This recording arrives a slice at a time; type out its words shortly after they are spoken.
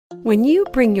When you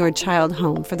bring your child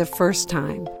home for the first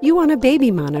time, you want a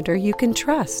baby monitor you can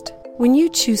trust. When you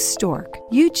choose Stork,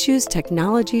 you choose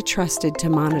technology trusted to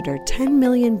monitor 10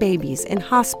 million babies in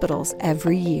hospitals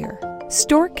every year.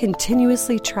 Stork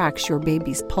continuously tracks your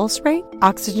baby's pulse rate,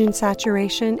 oxygen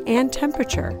saturation, and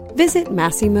temperature. Visit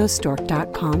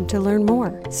MassimoStork.com to learn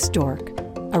more. Stork,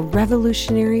 a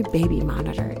revolutionary baby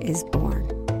monitor, is born.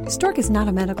 Stork is not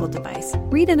a medical device.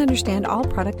 Read and understand all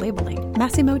product labeling.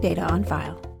 Massimo data on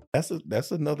file.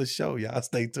 That's another show. Y'all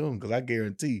stay tuned because I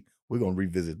guarantee we're going to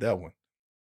revisit that one.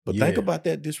 But think about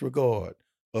that disregard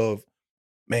of,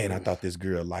 man, I thought this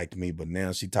girl liked me, but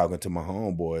now she talking to my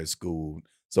homeboy at school.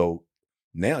 So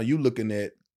now you looking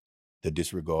at the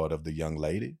disregard of the young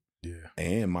lady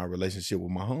and my relationship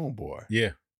with my homeboy.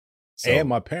 Yeah. So, and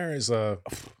my parents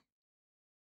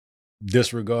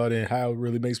disregarding how it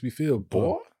really makes me feel.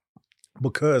 boy.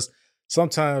 Because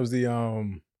sometimes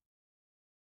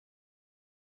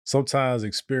sometimes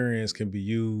experience can be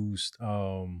used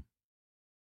in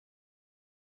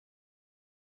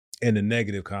a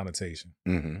negative connotation.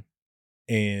 Mm-hmm.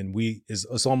 And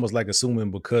it's almost like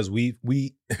assuming because we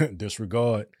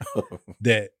disregard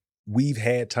that we've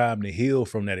had time to heal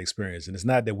from that experience. And it's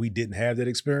not that we didn't have that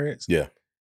experience. Yeah.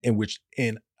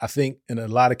 And I think in a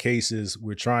lot of cases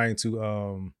we're trying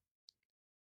to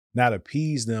not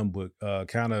appease them, but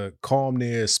kind of calm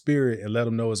their spirit and let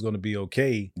them know it's going to be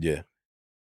okay. Yeah.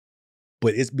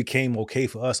 But it became okay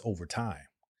for us over time.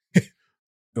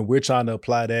 And we're trying to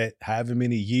apply that however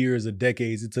many years or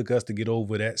decades it took us to get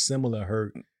over that similar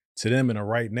hurt to them in a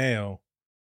right now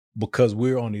because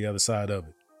we're on the other side of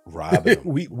it. Robbing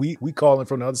them. we calling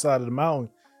from the other side of the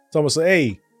mountain. Someone say,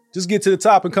 hey, just get to the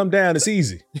top and come down. It's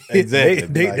easy. Exactly.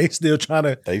 they still trying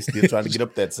to get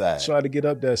up that side. Trying to get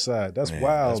up that side. That's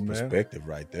wild, that's man. Perspective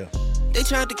right there. They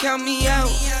tried to count me out.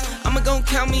 I'ma gon'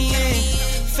 count me in.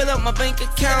 Fill up my bank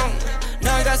account.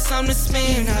 Now I got something to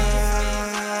spend.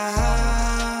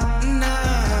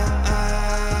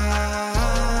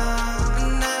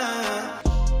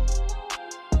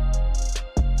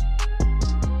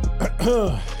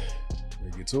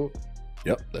 Ready to get to it?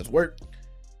 Yep, let's work.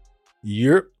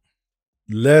 Yep.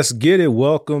 Let's get it.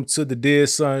 Welcome to the Dead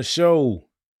Son Show.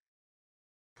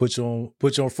 Put you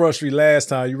on Front Street last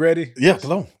time. You ready? Yeah,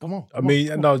 come on.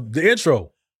 No, the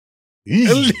intro.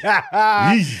 Eesh.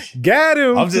 Got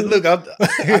him. I'm just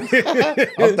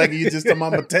I'm thinking you just talking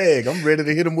about my tag. I'm ready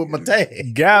to hit him with my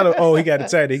tag. Got him. Oh, he got the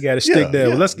tag. He got to stick there.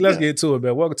 Yeah, Well, let's get to it,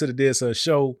 man. Welcome to the Dead Son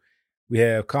Show. We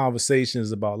have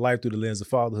conversations about life through the lens of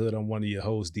fatherhood. I'm one of your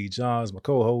hosts, D. Johns. My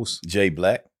co-host, Jay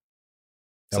Black.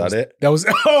 That was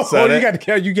Saw you that? got to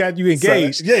count. You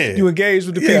engaged. Yeah. You engaged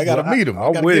with the people. I got to meet him.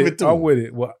 I'm with it. I'm with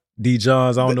it. Well, D.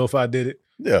 Johns, I don't know if I did it.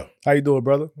 Yeah. How you doing,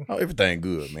 brother? Oh, everything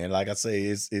good, man. Like I say,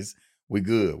 it's we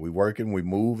good. We working, we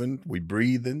moving, we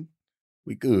breathing.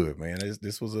 We good, man.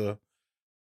 This was a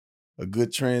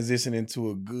good transition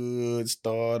into a good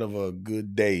start of a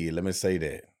good day. Let me say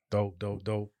that. Dope.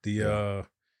 The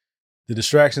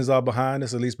distractions are behind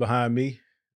us, at least behind me.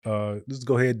 Let's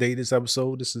go ahead and date this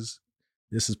episode. This is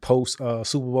post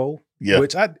Super Bowl. Yeah.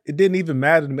 Which it didn't even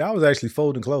matter to me. I was actually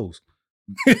folding clothes.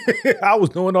 I was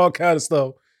doing all kind of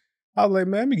stuff. I was like,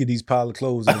 man, let me get these pile of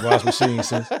clothes in the wash machine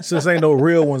since ain't no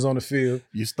real ones on the field.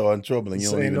 You starting trouble and you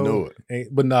don't even know it.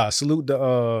 But nah, salute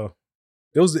the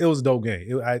it was a dope game.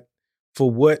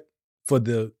 For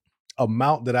the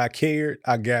amount that I cared,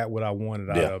 I got what I wanted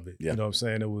out of it. Yeah. You know what I'm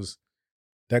saying? It was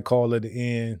that call at the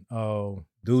end.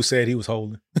 Dude said he was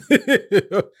holding.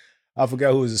 I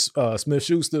forgot who was Smith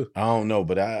Schuster. I don't know,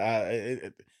 but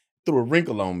it threw a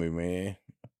wrinkle on me, man.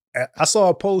 I saw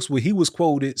a post where he was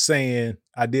quoted saying,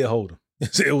 "I did hold him."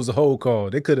 It was a hold call.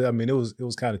 They could have. I mean, it was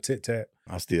kind of tit tat.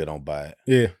 I still don't buy it.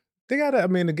 Yeah, they gotta. I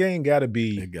mean, the game gotta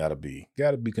be. It gotta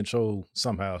be controlled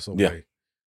somehow, some Yeah. way.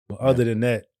 But other than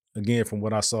that, again, from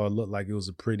what I saw, it looked like it was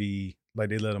a pretty like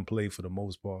they let him play for the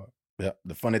most part. Yeah.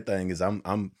 The funny thing is, I'm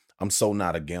so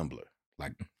not a gambler.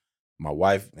 Like my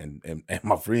wife and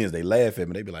my friends, they laugh at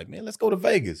me. They be like, "Man, let's go to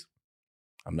Vegas."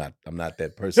 I'm not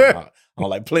that person. I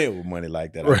don't like playing with money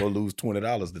like that. I go lose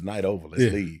 $20 the night over.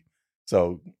 Let's leave.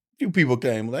 So a few people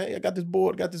came like, "Hey, I got this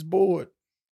board.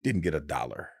 Didn't get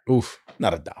 $1. Oof.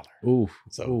 Not $1. Oof.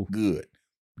 So Oof. good.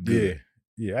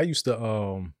 Yeah. I used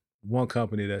to one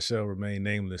company that shall remain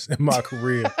nameless in my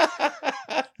career.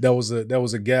 That was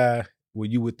a guy where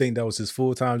you would think that was his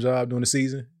full-time job during the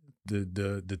season.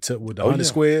 The with the 100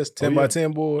 squares, 10 by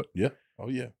 10 board. Yeah. Oh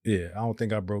yeah. Yeah. I don't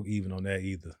think I broke even on that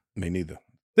either. Me neither.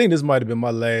 I think this might have been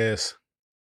my last.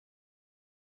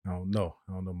 I don't know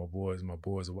my boys.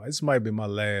 This might be my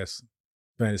last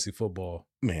fantasy football.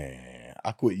 Man,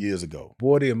 I quit years ago.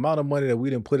 Boy, the amount of money that we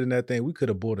didn't put in that thing, we could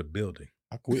have bought a building.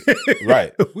 I quit.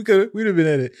 Right. We'd have been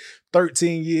at it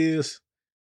 13 years.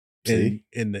 And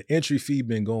the entry fee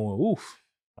been going, oof.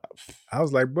 I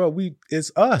was like, bro,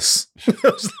 it's us. I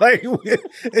was like, why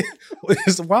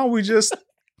don't we just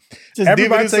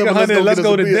everybody take 100 and let's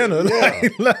go to dinner.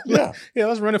 Yeah.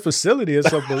 Let's run a facility or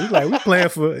something. We playing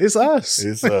for, it's us.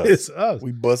 It's us. It's us.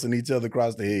 We busting each other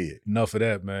across the head. Enough of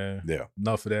that, man. Yeah.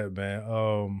 Enough of that,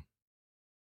 man.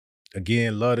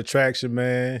 Again, love the traction,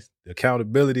 man. The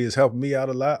accountability is helping me out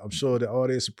a lot. I'm sure the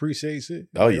audience appreciates it.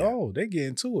 Oh, yeah. Oh, they get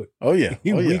into it. Oh, yeah.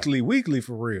 Weekly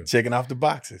for real. Checking off the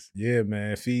boxes. Yeah,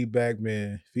 man. Feedback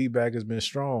has been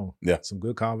strong. Yeah. Some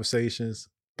good conversations.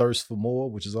 Thirst for more,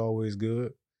 which is always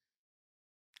good.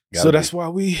 That's why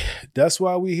we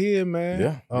here, man.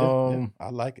 Yeah. I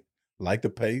like it. Like the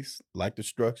pace, like the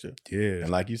structure. Yeah. And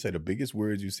like you said, the biggest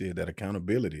words you said, that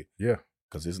accountability. Yeah.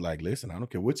 Because it's like, listen, I don't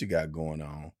care what you got going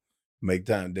on. Make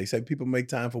time. They say people make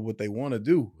time for what they want to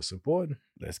do. What's important?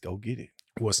 Let's go get it.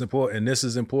 What's important? And this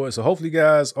is important. So hopefully you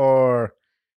guys are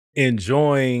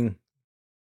enjoying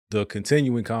the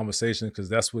continuing conversation, because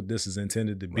that's what this is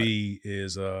intended to be.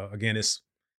 Is again, it's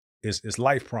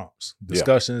life prompts,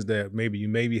 discussions that maybe you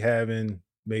may be having,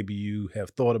 maybe you have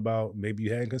thought about, maybe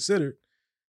you hadn't considered.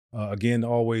 Again,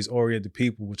 always orient the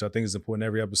people, which I think is important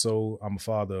every episode. I'm a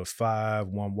father of 5,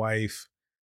 1 wife.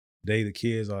 The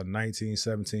kids are 19,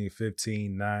 17,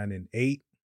 15, 9, and 8.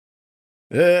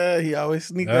 Yeah, he always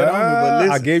sneak that on me. But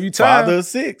listen, I gave you time. Father of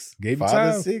 6. Gave you Father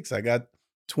time. of 6. I got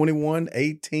 21,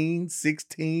 18,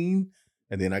 16.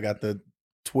 And then I got the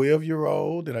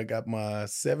 12-year-old. And I got my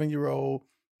 7-year-old.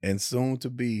 And soon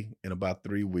to be, in about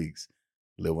 3 weeks,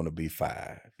 living to be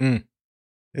 5.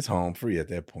 It's home free at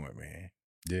that point, man.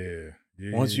 Yeah.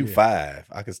 Once you 5,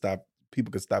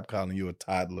 people could stop calling you a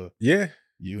toddler. Yeah.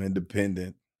 You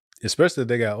independent. Especially if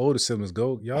they got older siblings.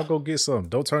 Y'all go get something.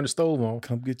 Don't turn the stove on.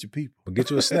 Come get your people. But get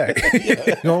you a snack. Go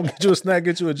get you a snack,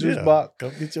 get you a juice box.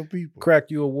 Come get your people. Crack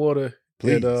you a water.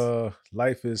 Please. And,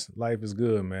 life is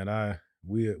good, man.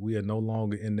 We are no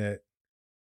longer in that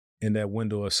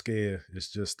window of scare.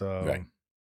 It's just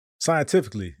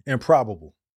scientifically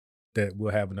improbable that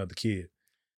we'll have another kid.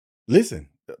 Listen,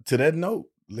 to that note,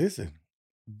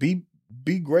 be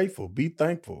grateful, be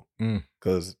thankful.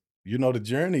 Because you know the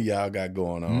journey y'all got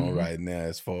going on right now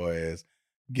as far as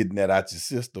getting that out your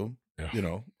system,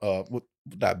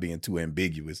 without being too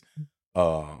ambiguous.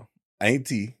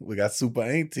 Auntie, we got super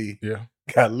auntie,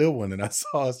 got a little one, and I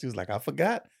saw her, she was like, I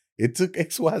forgot. It took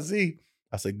XYZ.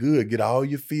 I said, good, get all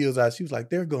your feels out. She was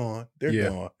like, they're gone. They're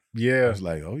gone. Yeah. I was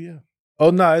like, oh yeah. Oh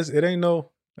no, it ain't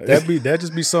no, that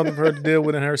just be something for her to deal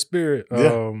with in her spirit.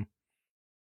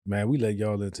 Man, we let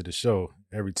y'all into the show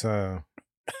every time.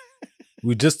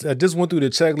 I just went through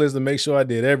the checklist to make sure I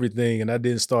did everything, and I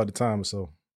didn't start the timer. So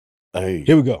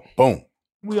here we go. Boom.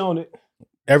 We on it.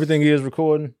 Everything is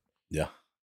recording. Yeah.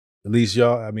 At least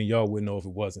y'all wouldn't know if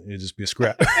it wasn't. It'd just be a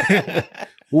scrap.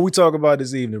 What we talk about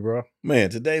this evening, bro?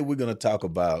 Man, today we're going to talk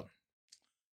about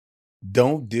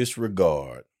don't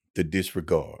disregard the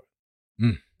disregard.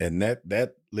 And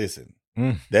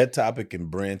that topic can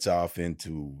branch off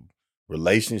into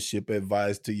relationship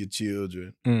advice to your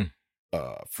children,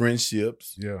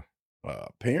 friendships,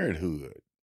 parenthood,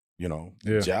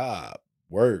 job,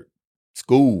 work,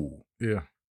 school. Yeah.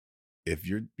 If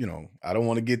you're, I don't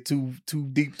want to get too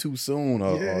deep too soon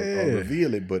or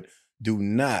reveal it, but do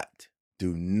not.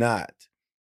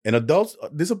 And adults,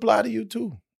 this apply to you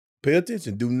too. Pay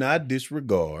attention. Do not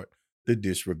disregard the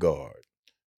disregard.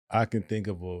 I can think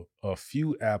of a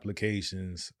few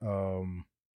applications to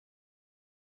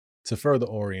further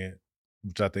orient,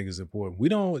 which I think is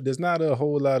important. There's not a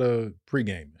whole lot of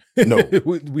pregame. No.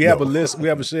 we have a list, we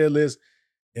have a shared list,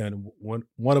 and when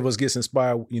one of us gets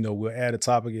inspired, we'll add a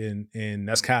topic and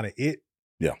that's kind of it.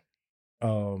 Yeah.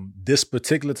 This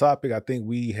particular topic, I think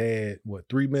we had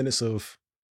 3 minutes of,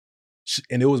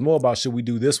 and it was more about should we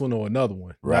do this one or another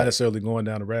one, right? Not necessarily going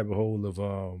down the rabbit hole of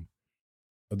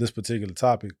this particular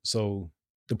topic. So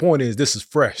the point is, this is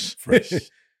fresh.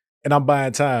 And I'm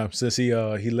buying time since he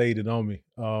laid it on me.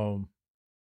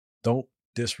 Don't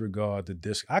disregard the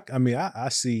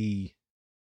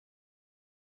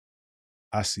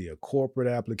I see a corporate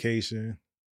application.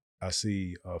 I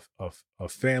see a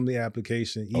family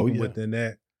application, even within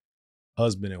that,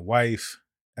 husband and wife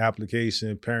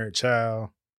application, parent child,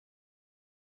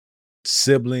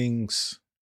 siblings,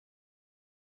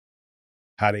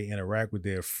 how they interact with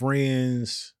their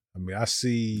friends. I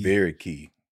see very key.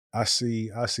 I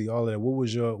see all of that.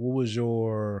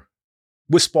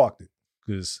 What sparked it?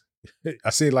 Because I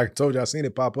seen, like I told you, I seen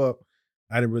it pop up.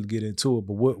 I didn't really get into it,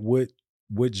 but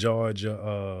what jarred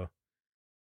your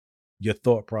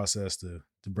thought process to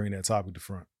bring that topic to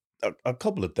front? a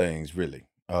couple of things really.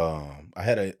 I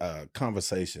had a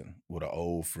conversation with an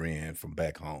old friend from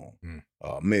back home,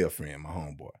 male friend, my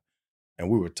homeboy, and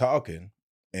we were talking,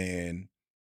 and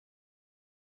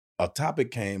a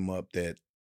topic came up that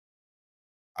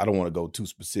I don't want to go too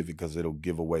specific because it'll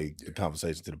give away the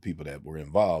conversation to the people that were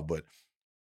involved. But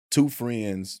two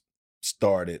friends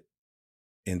started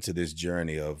into this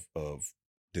journey of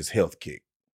this health kick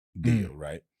deal,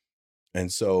 right?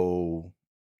 And so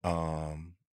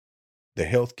the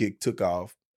health kick took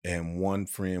off, and one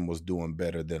friend was doing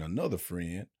better than another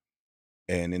friend.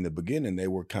 And in the beginning, they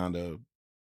were kind of,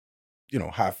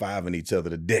 high-fiving each other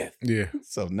to death. Yeah.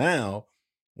 So now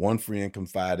one friend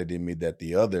confided in me that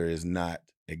the other is not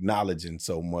acknowledging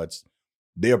so much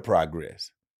their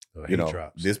progress.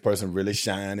 Drops. This person really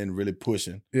shining, really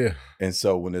pushing. Yeah. And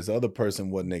so when this other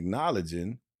person wasn't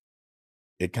acknowledging,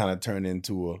 it kind of turned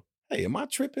into hey, am I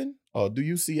tripping? Or do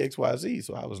you see XYZ?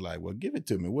 So I was like, well, give it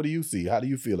to me. What do you see? How do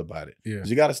you feel about it? Yeah. 'Cause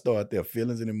you got to start there.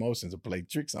 Feelings and emotions will play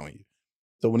tricks on you.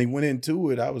 So when he went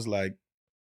into it, I was like,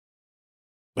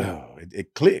 oh,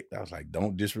 it clicked. I was like,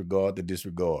 don't disregard the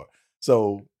disregard.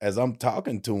 So as I'm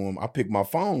talking to him, I picked my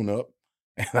phone up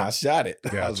and I shot it.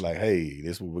 Gotcha. I was like, hey,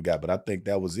 this is what we got. But I think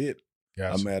that was it.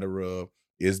 Gotcha. A matter of,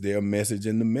 is there a message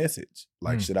in the message?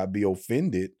 Like, should I be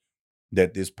offended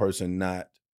that this person not,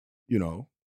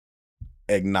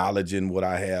 acknowledging what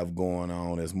I have going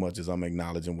on as much as I'm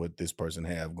acknowledging what this person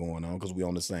have going on because we're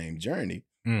on the same journey?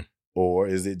 Or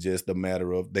is it just a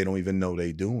matter of they don't even know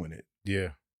they doing it? Yeah.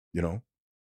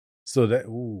 So that,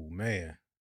 man.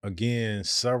 Again,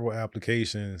 several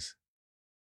applications.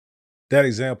 I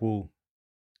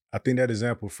think that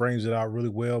example frames it out really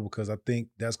well because I think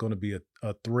that's going to be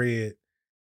a thread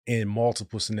in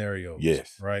multiple scenarios.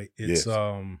 Yes. Right? It's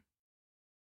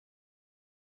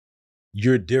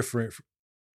you're different.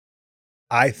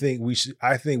 I think we should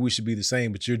be the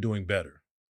same, but you're doing better.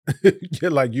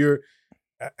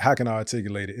 How can I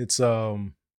articulate it? It's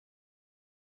I'm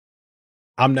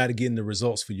not getting the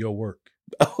results for your work.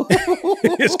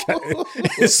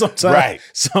 it's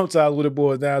sometimes what it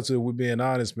boils down to, we're being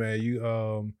honest, man.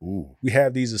 We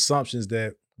have these assumptions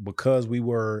that because we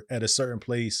were at a certain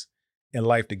place in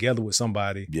life together with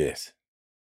somebody, yes,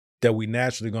 that we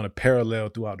naturally going to parallel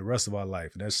throughout the rest of our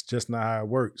life. And that's just not how it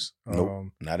works. Nope,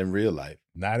 not in real life.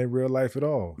 Not in real life at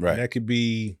all. Right. And that could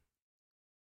be,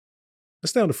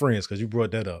 let's stay on the friends because you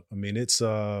brought that up. I mean, it's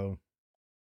kind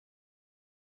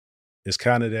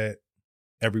of that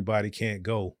everybody can't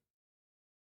go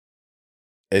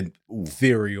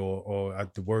theory or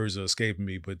the words are escaping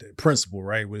me, but the principle,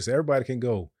 right? Where it's everybody can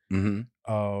go.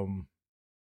 Mm-hmm.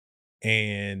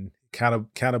 And kind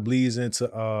of bleeds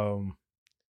into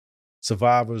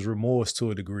survivor's remorse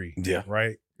to a degree. Yeah.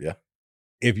 Right? Yeah.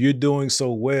 If you're doing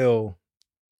so well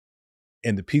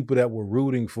and the people that were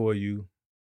rooting for you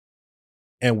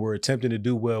and were attempting to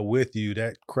do well with you,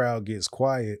 that crowd gets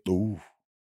quiet. Ooh.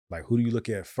 Like, who do you look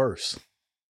at first?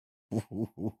 And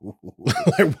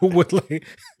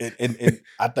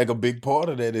I think a big part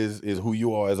of that is who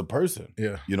you are as a person.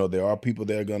 Yeah. There are people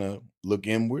that are gonna look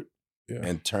inward Yeah.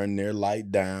 and turn their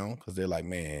light down because they're like,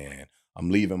 man, I'm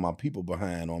leaving my people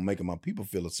behind or I'm making my people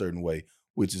feel a certain way,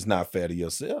 which is not fair to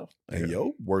yourself and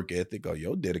your work ethic or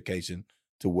your dedication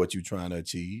to what you're trying to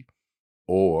achieve.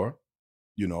 Or,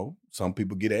 some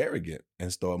people get arrogant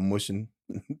and start mushing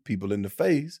people in the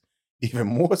face even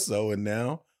more so. And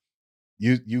now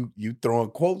you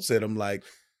throwing quotes at them like,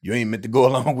 you ain't meant to go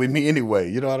along with me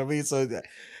anyway. You know what I mean? So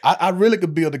I really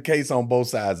could build a case on both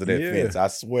sides of that fence. I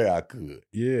swear I could.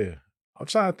 Yeah. I'm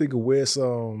trying to think of where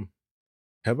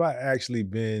have I actually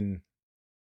been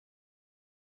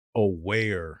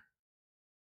aware?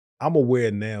 I'm aware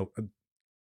now,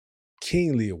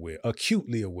 keenly aware,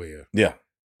 acutely aware. Yeah.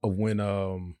 Of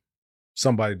when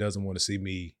somebody doesn't want to see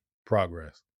me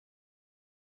progress.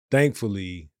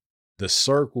 Thankfully, the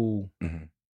circle,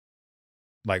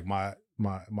 like my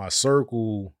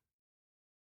circle,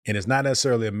 and it's not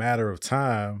necessarily a matter of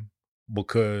time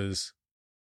because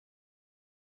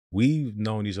we've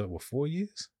known each other for 4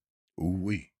 years.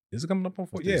 Is it coming up on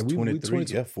 4 years? Yeah,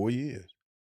 23. 4 years.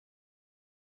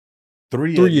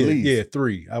 3 years. Least. Yeah,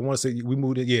 3. I want to say we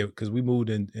moved in, because we moved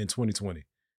in 2020.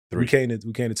 3. We came to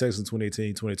Texas in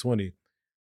 2018, 2020.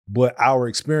 But our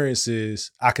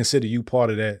experiences, I consider you part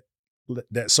of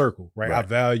that circle, right? I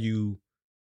value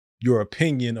your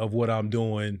opinion of what I'm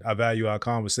doing. I value our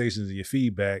conversations and your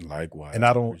feedback. Likewise. And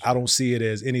I don't see it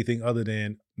as anything other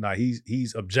than,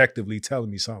 he's objectively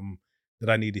telling me something that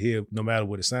I need to hear, no matter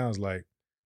what it sounds like.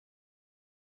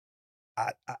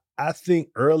 I think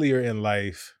earlier in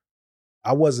life,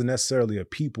 I wasn't necessarily a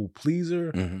people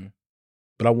pleaser,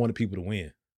 but I wanted people to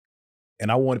win.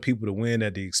 And I wanted people to win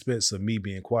at the expense of me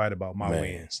being quiet about my Man.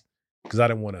 wins. Because I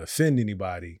didn't want to offend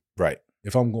anybody Right.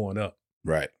 if I'm going up.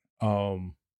 Right.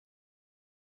 And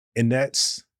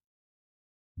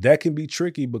that can be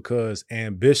tricky because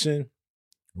ambition,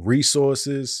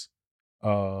 resources,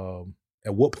 at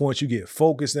what point you get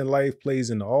focused in life plays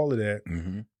into all of that.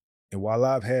 Mm-hmm. And while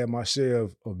I've had my share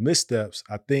of missteps,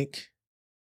 I thank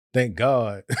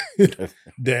God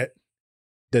that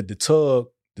the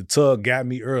tug got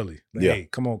me early. Like, Yeah. hey,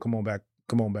 come on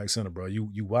back center, bro.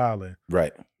 You wilding.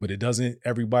 Right. But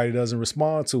everybody doesn't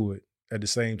respond to it at the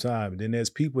same time. And then there's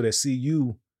people that see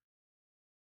you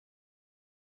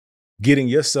getting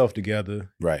yourself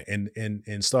together, Right.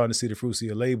 and starting to see the fruits of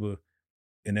your labor,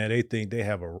 and that they think they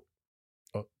have a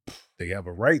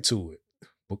right to it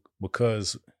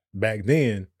because back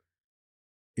then,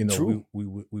 True.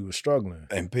 we were struggling.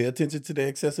 And pay attention to the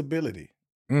accessibility.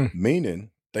 Mm.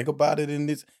 Meaning, think about it in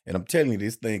this, and I'm telling you,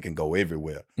 this thing can go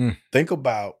everywhere. Mm. Think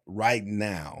about right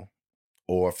now,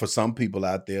 or for some people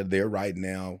out there, their right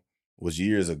now was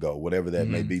years ago, whatever that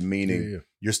may be, meaning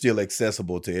you're still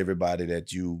accessible to everybody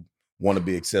that you want to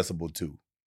be accessible to.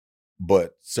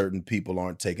 But certain people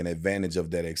aren't taking advantage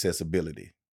of that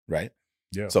accessibility, right?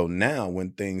 Yeah. So now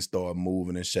when things start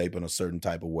moving and shaping a certain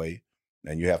type of way,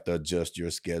 and you have to adjust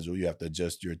your schedule, you have to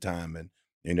adjust your time, and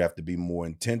you have to be more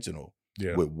intentional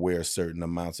with where certain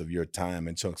amounts of your time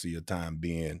and chunks of your time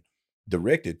being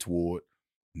directed toward.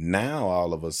 Now,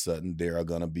 all of a sudden, there are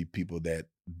going to be people that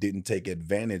didn't take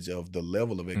advantage of the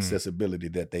level of accessibility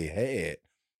that they had.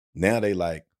 Now they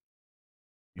like,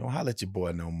 you don't holler at your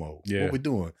boy no more. Yeah. What we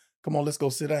doing? Come on, let's go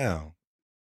sit down.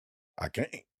 I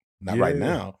can't. Not right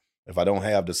now. If I don't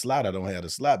have the slot, I don't have the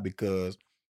slot, because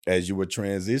as you were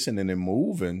transitioning and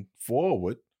moving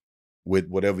forward with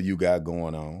whatever you got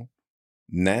going on,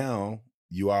 now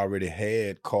you already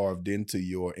had carved into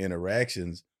your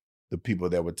interactions the people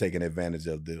that were taking advantage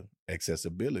of the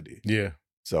accessibility. Yeah.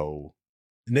 So,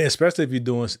 and then especially if you're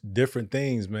doing different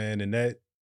things, man, and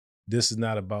this is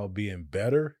not about being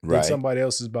better than somebody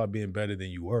else. It's about being better than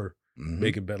you were. mm-hmm.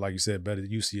 Making better, like you said, better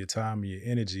use of your time and your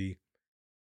energy.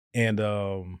 And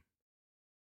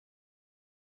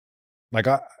like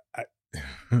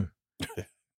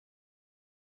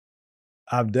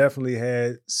I've definitely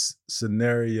had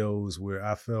scenarios where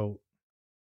I felt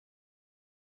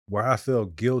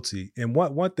guilty. And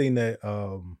one thing that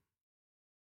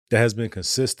has been a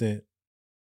consistent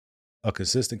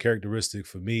characteristic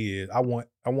for me is I want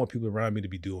people around me to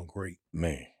be doing great.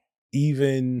 Man.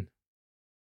 Even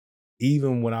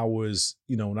when I was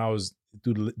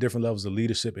through the different levels of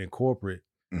leadership in corporate,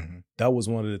 that was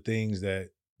one of the things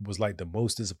that was like the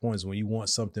most disappointing, when you want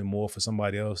something more for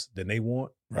somebody else than they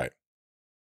want. Right.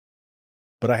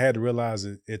 But I had to realize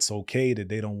that it's okay that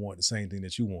they don't want the same thing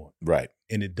that you want. Right.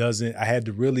 And it doesn't, I had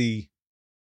to really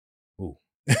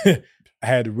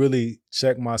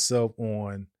check myself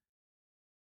on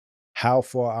how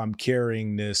far I'm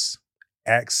carrying this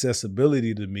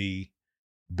accessibility to me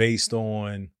based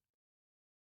on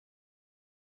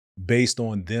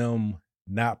them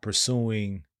not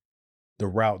pursuing the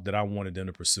route that I wanted them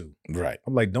to pursue. Right.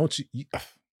 I'm like, don't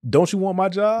you want my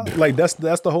job? Like that's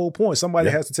the whole point. Somebody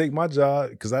has to take my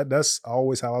job, because that's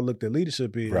always how I looked at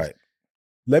leadership is. Right.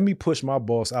 Let me push my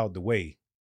boss out the way.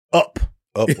 Upward.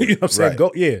 You know what I'm saying?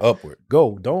 Right. Go, upward.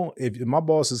 Go. Don't, if my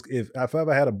boss is, if I've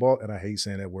ever had a boss, and I hate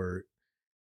saying that word,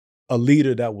 a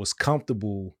leader that was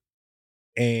comfortable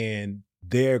and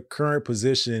their current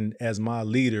position as my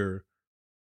leader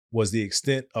was the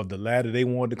extent of the ladder they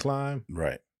wanted to climb,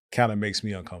 right, kind of makes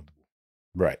me uncomfortable.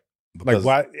 Right. Because,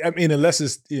 like, why? I mean, unless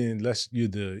you're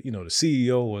the the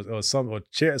CEO or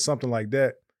chair, something like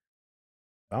that.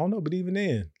 I don't know, but even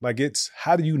then, like, it's,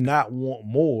 how do you not want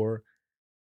more?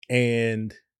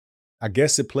 And I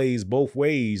guess it plays both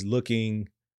ways, looking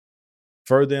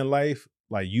further in life,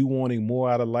 like you wanting more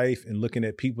out of life and looking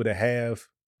at people that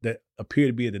appear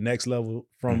to be at the next level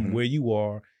from where you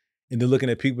are, and then looking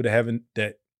at people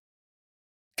that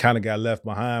kind of got left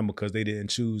behind because they didn't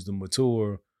choose to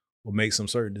mature or make some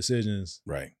certain decisions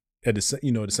right at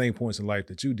the same points in life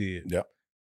that you did. Yep.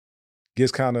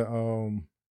 Gets kind of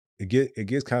it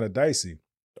gets kind of dicey.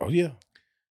 Oh yeah.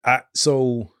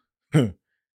 So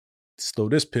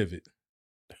this pivot.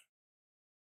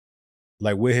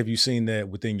 Like, where have you seen that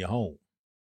within your home?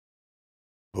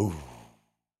 Ooh.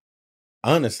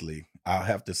 Honestly, I'll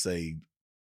have to say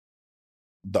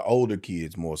the older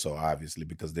kids more so, obviously,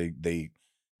 because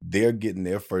they're getting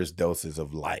their first doses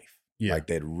of life. Yeah. Like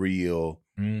that real,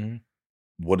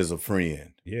 what is a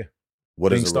friend? Yeah.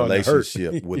 What is a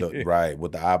relationship with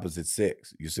with the opposite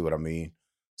sex? You see what I mean?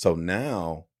 So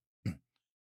now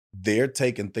they're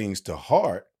taking things to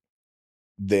heart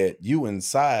that you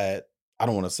inside, I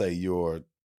don't want to say you're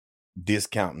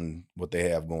discounting what they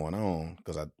have going on,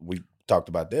 because we talked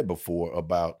about that before,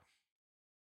 about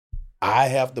I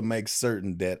have to make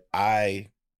certain that I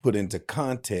put into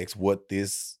context what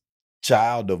this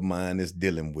child of mine is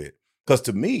dealing with. Because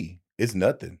to me, it's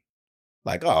nothing.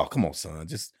 Like, oh, come on, son.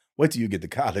 Just wait till you get to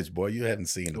college, boy. You haven't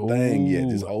seen a thing yet.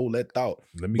 Just hold that thought.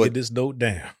 Let me get this note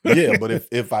down. Yeah, but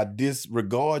if I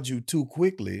disregard you too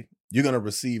quickly, you're going to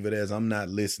receive it as I'm not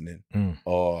listening,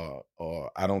 or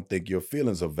I don't think your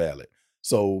feelings are valid.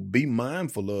 So be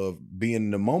mindful of being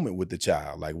in the moment with the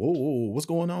child. Like, whoa, what's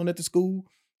going on at the school?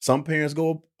 Some parents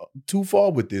go too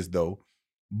far with this though,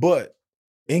 but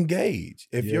engage.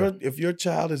 If your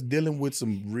child is dealing with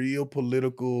some real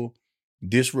political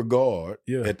disregard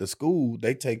at the school,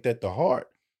 they take that to heart.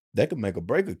 That could make or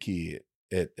break a kid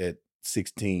at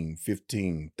 16,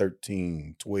 15,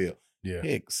 13, 12,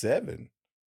 heck, 7.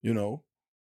 You know,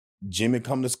 Jimmy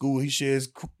come to school, he shares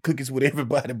cookies with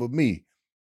everybody but me.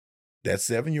 That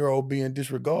 7-year-old being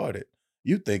disregarded.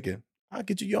 You thinking, I'll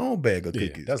get you your own bag of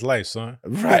cookies. That's life, son.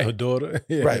 Right. Her daughter.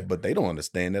 Right. But they don't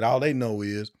understand that. All they know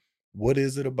is, what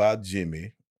is it about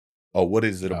Jimmy, or what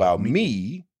is it about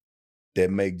me that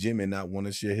make Jimmy not want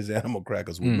to share his animal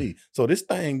crackers with me? So this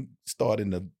thing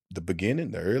started in the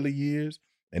beginning, the early years,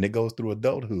 and it goes through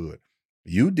adulthood.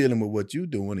 You dealing with what you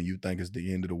doing and you think it's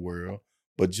the end of the world,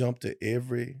 but jump to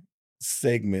every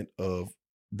segment of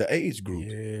the age group.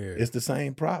 It's the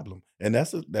same problem. And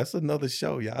that's another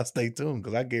show. Y'all stay tuned,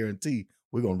 because I guarantee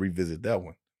we're going to revisit that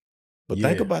one. But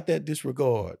think about that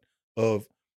disregard of,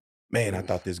 man, I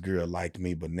thought this girl liked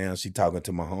me, but now she talking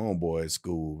to my homeboy at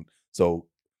school. So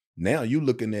now you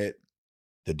looking at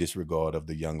the disregard of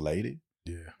the young lady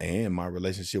and my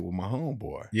relationship with my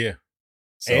homeboy. Yeah.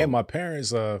 So, and my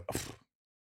parents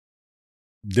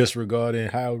disregarding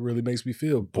how it really makes me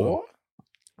feel. Boy.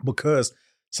 Because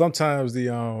sometimes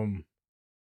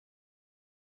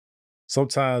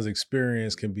sometimes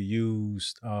experience can be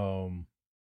used in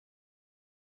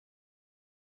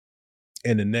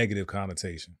a negative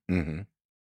connotation. Mm-hmm.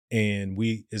 And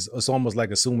it's almost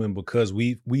like assuming because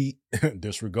we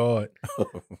disregard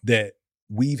that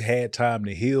we've had time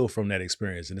to heal from that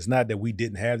experience. And it's not that we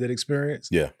didn't have that experience.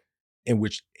 Yeah.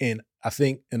 And I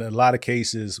think in a lot of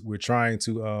cases we're trying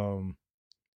to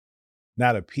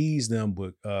not appease them,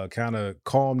 but kind of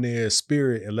calm their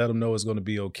spirit and let them know it's going to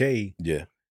be okay. Yeah.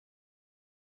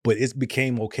 But it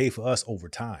became okay for us over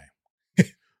time.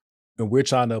 And we're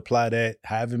trying to apply that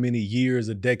however many years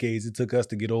or decades it took us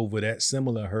to get over that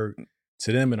similar hurt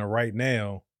to them in a right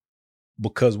now,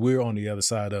 because we're on the other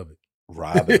side of it.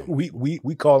 Robbing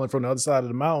we calling from the other side of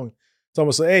the mountain.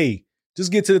 Someone say, hey,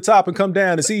 just get to the top and come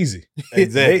down. It's easy.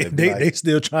 Exactly. they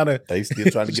still trying to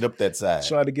get up that side.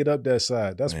 Trying to get up that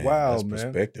side. That's wild, that's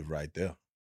man. Perspective right there.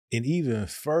 And even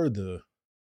further,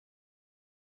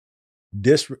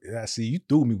 I see you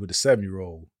threw me with the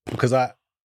 7-year-old, because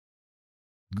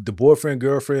the boyfriend,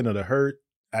 girlfriend, or the hurt,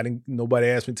 nobody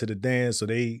asked me to the dance, so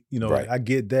they, right. I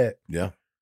get that. Yeah.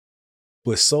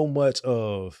 But so much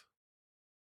of,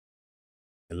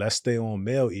 and let's stay on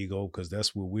male ego, because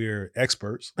that's where we're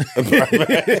experts.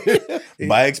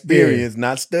 By experience,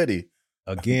 not study.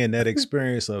 Again, that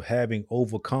experience of having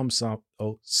overcome some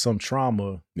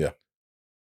trauma,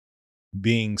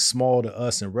 being small to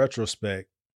us in retrospect,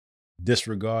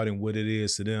 disregarding what it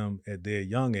is to them at their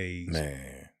young age.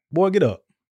 Man. Boy, get up.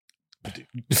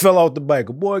 You fell off the bike.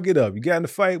 Boy, get up. You got in the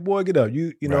fight. Boy, get up.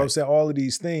 You know what I'm saying? All of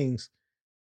these things.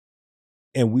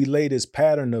 And we lay this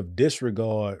pattern of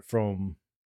disregard from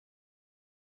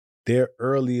their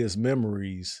earliest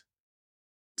memories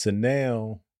to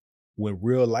now, when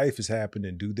real life is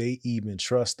happening, do they even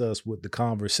trust us with the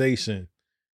conversation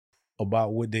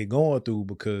about what they're going through?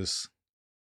 Because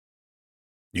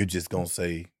you're just going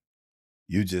to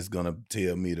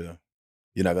tell me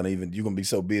you're not going to even, you're going to be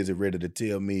so busy ready to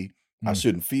tell me I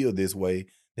shouldn't feel this way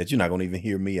that you're not going to even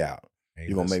hear me out.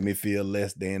 You're going to make me feel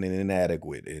less than and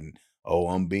inadequate. And, oh,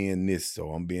 I'm being this,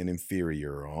 or I'm being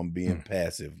inferior, or I'm being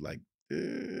passive. Like,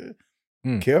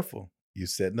 careful. You're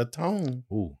setting a tone.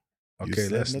 Ooh. Okay,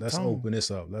 let's open this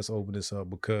up. Let's open this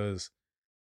up, because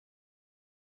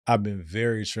I've been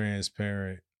very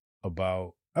transparent I've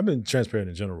been transparent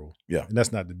in general. Yeah. And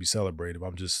that's not to be celebrated.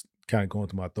 I'm just kind of going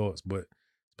through my thoughts, but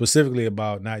specifically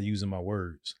about not using my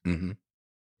words. Mm-hmm.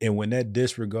 And when that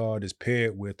disregard is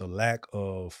paired with the lack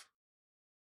of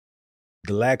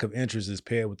interest is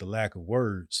paired with the lack of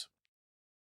words,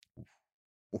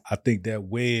 I think that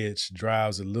wedge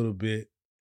drives a little bit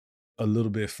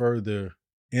further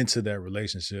into that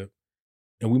relationship,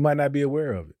 and we might not be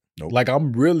aware of it. Nope. Like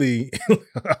I'm really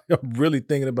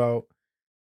thinking about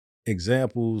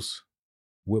examples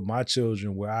with my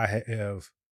children where I have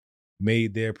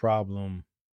made their problem,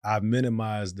 I've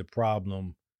minimized the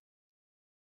problem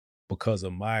because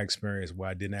of my experience where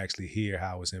I didn't actually hear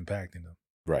how it's impacting them.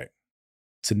 Right.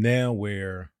 To now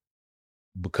where,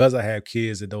 because I have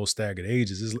kids at those staggered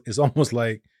ages, it's almost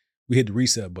like we hit the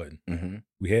reset button. Mm-hmm.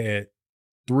 We had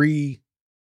 3,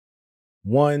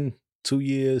 1, 2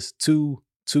 years, 2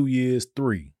 years,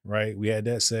 3, right? We had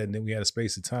that set, and then we had a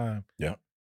space of time. Yeah.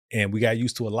 And we got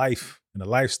used to a life and a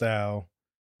lifestyle,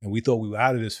 and we thought we were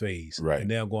out of this phase. Right. And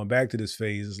now going back to this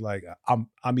phase, it's like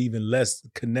I'm even less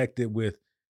connected with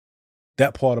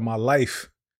that part of my life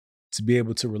to be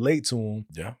able to relate to them.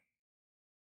 Yeah.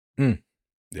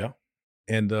 Yeah.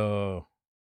 And I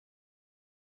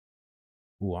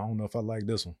don't know if I like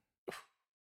this one.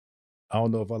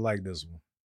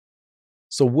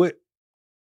 So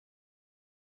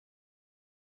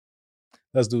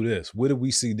let's do this. Where do we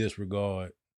see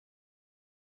disregard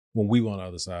when we were on the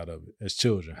other side of it as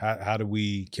children? How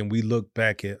do can we look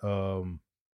back at some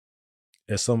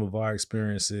of our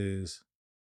experiences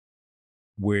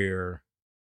where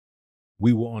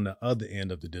we were on the other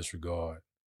end of the disregard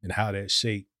and how that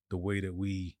shaped the way that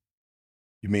we.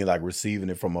 You mean like receiving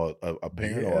it from a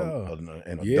parent or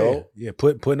an adult? Yeah,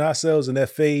 putting ourselves in that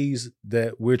phase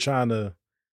that we're trying to,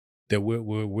 that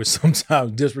we're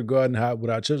sometimes disregarding what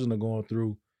our children are going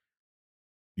through.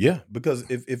 Yeah, because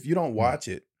if you don't watch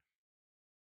it,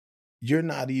 you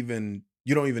don't even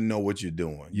know what you're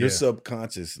doing. You're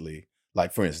subconsciously,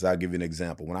 like for instance, I'll give you an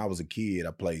example. When I was a kid,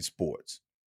 I played sports,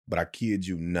 but I kid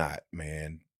you not,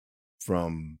 man,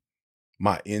 from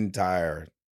my entire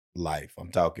life, I'm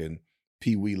talking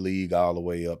Pee Wee League all the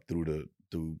way up through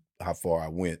how far I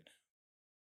went.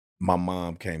 My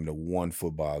mom came to one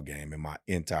football game in my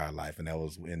entire life, and that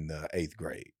was in the 8th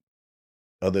grade.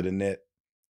 Other than that,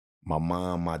 my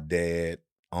mom, my dad,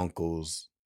 uncles,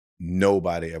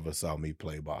 nobody ever saw me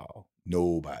play ball.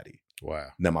 Nobody. Wow.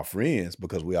 Now my friends,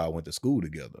 because we all went to school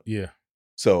together. Yeah.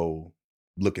 So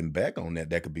looking back on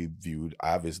that could be viewed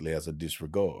obviously as a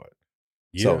disregard.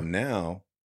 Yeah. So now,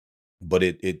 but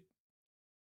it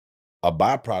a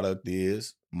byproduct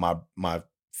is my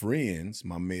friends,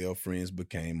 my male friends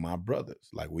became my brothers.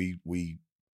 Like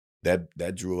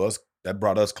that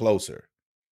brought us closer.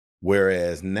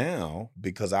 Whereas now,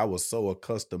 because I was so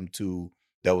accustomed to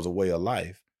that was a way of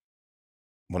life,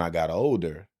 when I got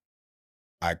older,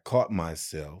 I caught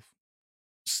myself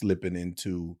slipping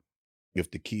into, if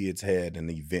the kids had an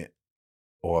event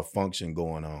or a function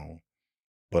going on,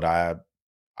 but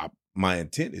my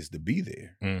intent is to be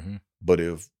there. Mm-hmm. But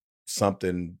if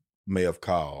something may have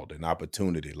called an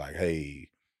opportunity, like, hey,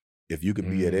 if you could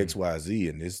be at XYZ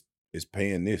and this is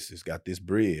paying this, it's got this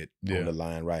bread on the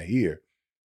line right here.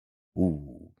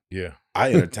 Ooh. Yeah.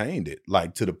 I entertained it,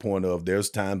 like to the point of there's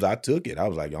times I took it. I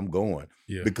was like, I'm going.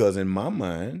 Yeah. Because in my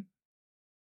mind,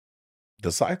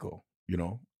 the cycle,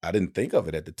 I didn't think of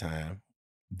it at the time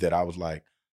that I was like,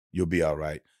 you'll be all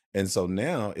right. And so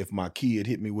now if my kid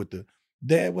hit me with the,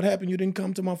 Dad, what happened? You didn't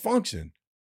come to my function.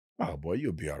 Oh boy,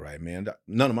 you'll be all right, man.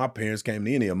 None of my parents came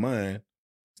to any of mine.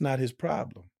 It's not his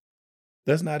problem.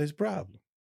 That's not his problem.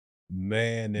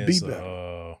 Man, there's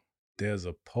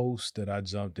a post that I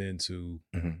jumped into,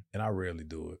 and I rarely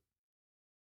do it,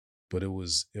 but it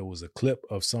was a clip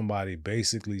of somebody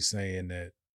basically saying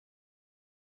that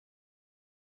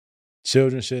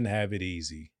children shouldn't have it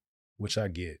easy, which I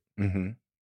get. Mm-hmm.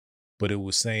 But it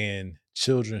was saying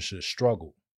children should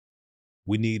struggle.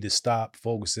 We need to stop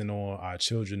focusing on our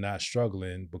children not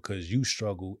struggling because you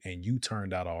struggle and you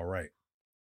turned out all right.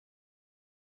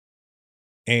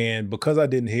 And because I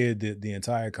didn't hear the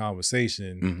entire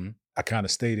conversation, I kind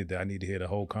of stated that I need to hear the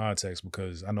whole context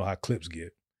because I know how clips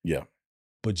get. Yeah.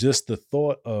 But just the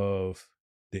thought of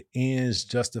the ends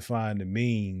justifying the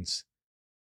means,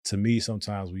 to me,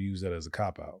 sometimes we use that as a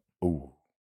cop-out. Ooh.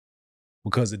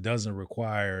 Because it doesn't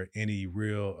require any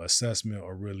real assessment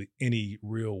or really any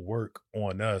real work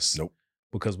on us. Nope.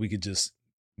 Because we could just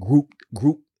group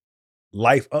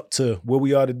life up to where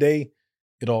we are today.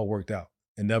 It all worked out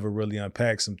and never really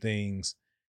unpack some things.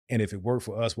 And if it worked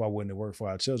for us, why wouldn't it work for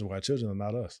our children? Well, our children are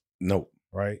not us. Nope.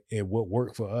 Right? It what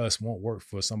worked for us won't work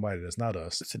for somebody that's not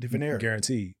us. It's a different era.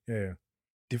 Guaranteed. Yeah.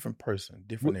 Different person,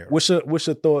 different era. What's your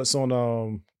thoughts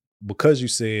on because you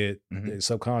said that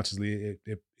subconsciously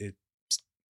it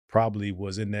probably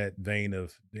was in that vein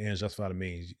of the ends justify the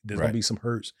means. There's gonna be some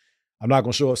hurts. I'm not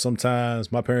gonna show up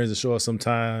sometimes. My parents will show up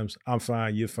sometimes. I'm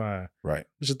fine, you're fine. Right.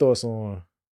 What's your thoughts on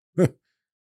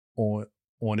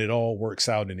on it all works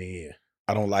out in the end?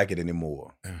 I don't like it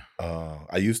anymore.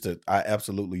 I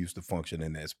absolutely used to function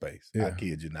in that space. Yeah. I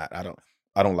kid you not. I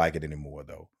don't like it anymore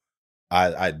though.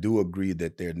 I do agree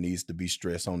that there needs to be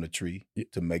stress on the tree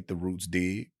to make the roots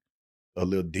dig a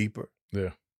little deeper.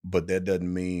 Yeah. But that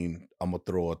doesn't mean I'm gonna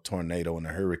throw a tornado and a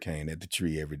hurricane at the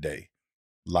tree every day.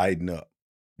 Lighten up,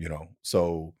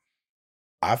 So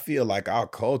I feel like our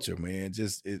culture, man,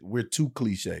 we're too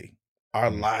cliche. Our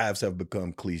lives have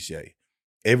become cliche.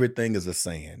 Everything is a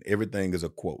saying. Everything is a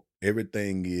quote.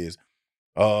 Everything is,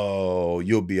 "Oh,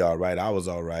 you'll be all right. I was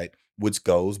all right," which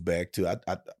goes back to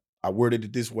I worded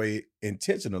it this way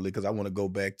intentionally because I want to go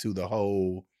back to the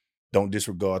whole "don't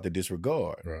disregard the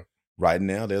disregard." Right. Right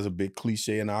now, there's a big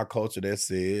cliche in our culture that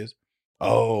says,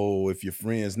 "Oh, if your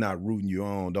friend's not rooting you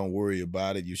on, don't worry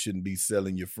about it. You shouldn't be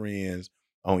selling your friends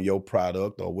on your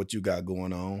product or what you got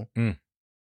going on."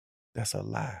 That's a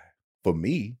lie for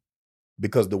me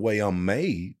because the way I'm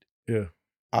made, Yeah.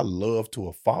 I love to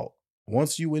a fault.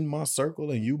 Once you in my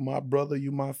circle and you my brother,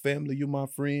 you my family, you my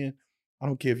friend, I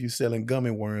don't care if you selling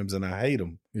gummy worms and I hate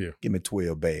them. Yeah. Give me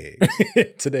 12 bags.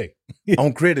 Today.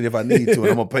 On credit if I need to, and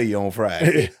I'm going to pay you on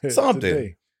Friday. Something.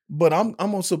 Today. But I'm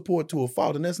going to support to a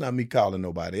fault, and that's not me calling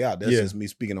nobody out. That's Yeah. just me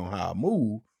speaking on how I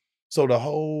move.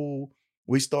 So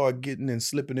we start getting and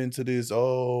slipping into this,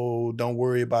 "Oh, don't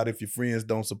worry about it if your friends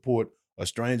don't support. A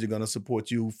stranger going to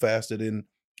support you faster than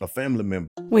a family member."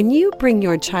 When you bring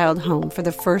your child home for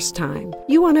the first time,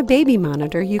 you want a baby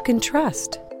monitor you can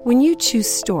trust. When you choose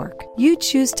Stork, you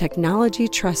choose technology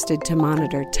trusted to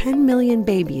monitor 10 million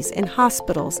babies in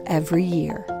hospitals every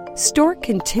year. Stork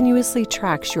continuously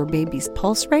tracks your baby's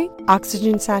pulse rate,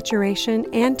 oxygen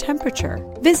saturation, and temperature.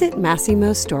 Visit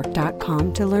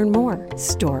MassimoStork.com to learn more.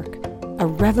 Stork, a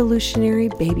revolutionary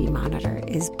baby monitor,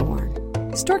 is born.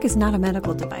 Stork is not a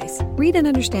medical device. Read and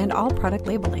understand all product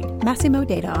labeling. Massimo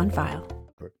data on file.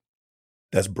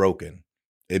 That's broken.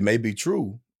 It may be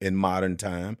true in modern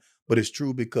time, but it's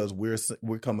true because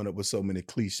we're coming up with so many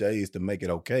cliches to make it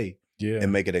okay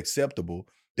and make it acceptable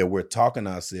that we're talking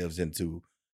ourselves into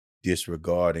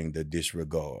disregarding the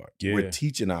disregard. Yeah. We're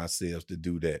teaching ourselves to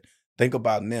do that. Think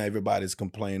about now, everybody's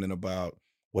complaining about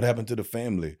what happened to the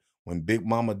family. When Big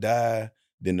Mama died,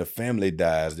 then the family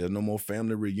dies. There's no more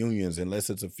family reunions unless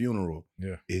it's a funeral.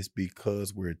 Yeah. It's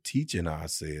because we're teaching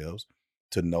ourselves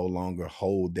to no longer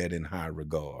hold that in high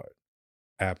regard.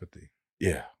 Apathy.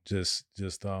 Yeah. Just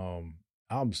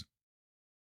I'm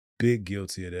big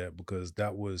guilty of that because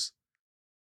that was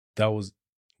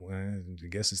well, I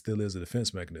guess it still is a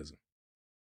defense mechanism.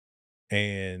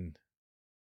 And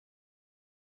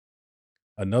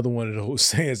another one of those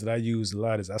sayings that I use a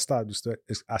lot is I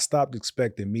stopped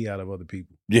expecting me out of other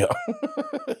people. Yeah.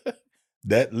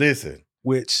 Listen.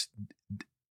 Which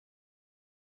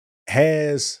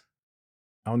has,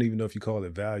 I don't even know if you call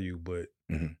it value, but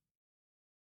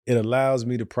it allows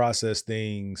me to process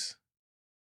things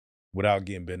without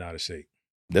getting bent out of shape.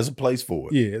 There's a place for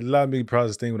it. Yeah, it allows me to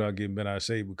process things without getting bent out of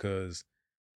shape because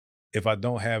if I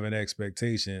don't have an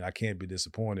expectation, I can't be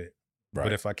disappointed. Right.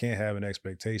 But if I can't have an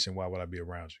expectation, why would I be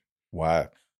around you?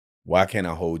 Why can't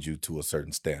I hold you to a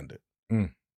certain standard? Yeah,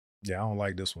 I don't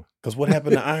like this one. Because what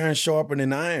happened to iron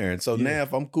sharpening iron? So now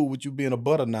if I'm cool with you being a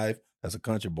butter knife, that's a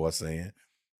country boy saying,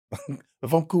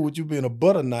 if I'm cool with you being a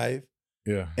butter knife,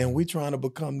 and we trying to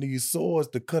become these swords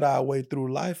to cut our way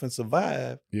through life and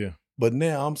survive. Yeah. But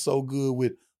now I'm so good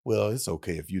with, well, it's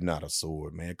okay if you're not a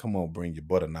sword, man. Come on, bring your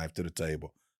butter knife to the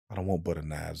table. I don't want butter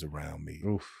knives around me.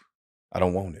 Oof. I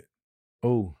don't want it.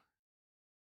 Oh.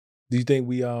 Do you think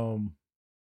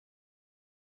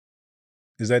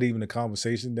is that even a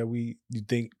conversation that you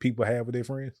think people have with their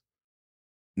friends?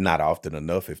 Not often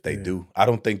enough if they do. I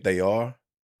don't think they are.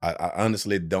 I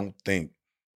honestly don't think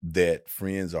that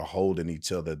friends are holding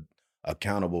each other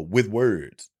accountable with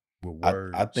words.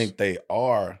 I think they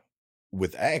are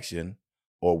with action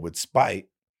or with spite.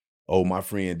 Oh, my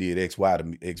friend did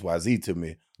XYZ to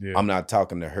me. Yeah. I'm not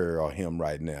talking to her or him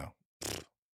right now.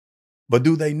 But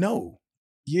do they know?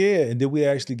 Yeah, and did we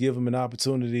actually give them an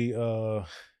opportunity to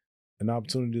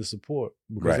support?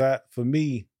 Because for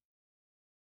me,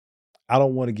 I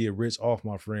don't want to get rich off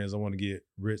my friends. I want to get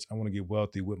rich. I want to get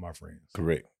wealthy with my friends.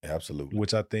 Correct. Absolutely.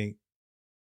 Which I think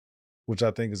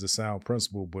is a sound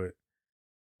principle, but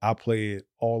I play it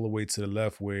all the way to the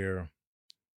left where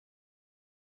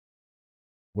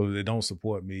whether they don't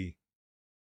support me,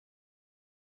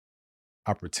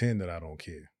 I pretend that I don't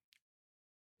care.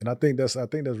 And I think that's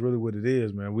really what it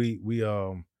is, man. We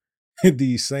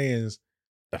these sayings,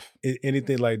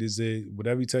 anything like this,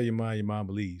 whatever you tell your mind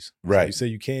believes. Right. So you say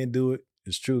you can't do it,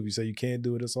 it's true. If you say you can't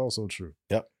do it, it's also true.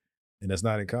 Yep. And that's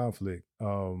not in conflict.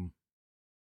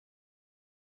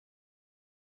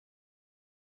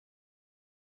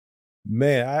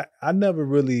 Man, I've never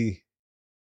really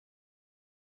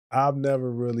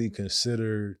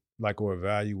considered or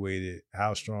evaluated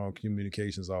how strong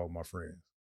communications are with my friends.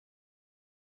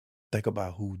 Think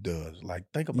about who does. Like,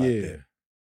 think about Yeah. that.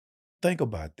 Think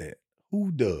about that.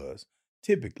 Who does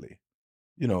typically?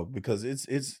 You know, because it's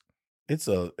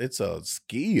a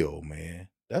skill, man.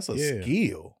 That's a Yeah.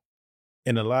 skill.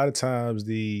 And a lot of times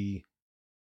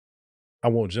I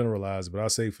won't generalize, but I'll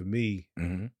say for me,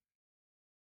 Mm-hmm.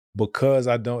 because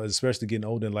I don't, especially getting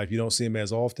older in life, you don't see them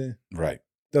as often. Right.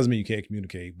 Doesn't mean you can't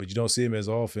communicate, but you don't see them as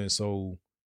often. So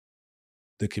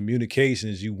the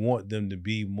communications, you want them to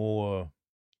be more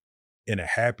in a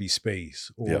happy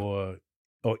space, or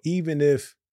even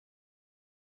if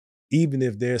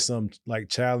there's some like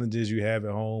challenges you have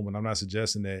at home, and I'm not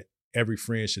suggesting that every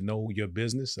friend should know your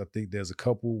business. I think there's a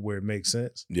couple where it makes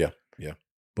sense. Yeah.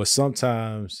 But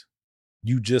sometimes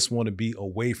you just want to be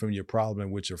away from your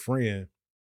problem with your friend.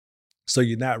 So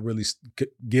you're not really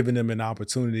giving them an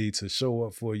opportunity to show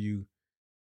up for you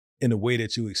in the way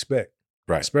that you expect.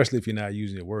 Right. Especially if you're not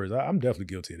using your words. I'm definitely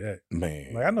guilty of that.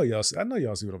 Man. Like I know y'all see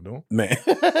what I'm doing. Man.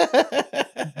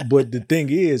 But the thing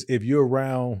is, if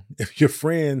your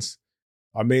friends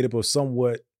are made up of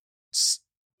somewhat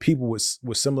people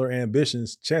with similar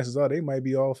ambitions, chances are they might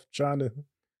be off trying to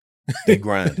They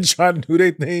grind. trying to do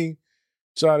their thing,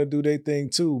 trying to do their thing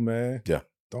too, man. Yeah.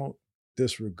 Don't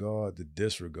disregard the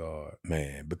disregard.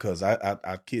 Man, because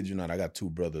I kid you not, I got two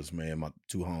brothers, man, my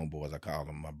two homeboys, I call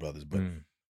them my brothers, but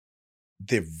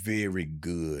they're very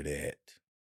good at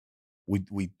we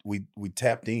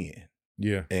tapped in.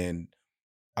 Yeah. And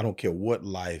I don't care what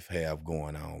life have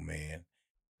going on, man.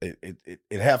 It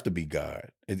have to be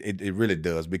God. It really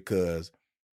does, because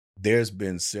there's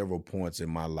been several points in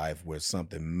my life where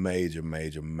something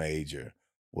major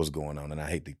was going on. And I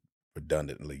hate to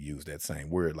redundantly use that same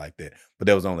word like that, but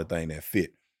that was the only thing that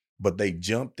fit. But they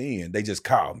jumped in. They just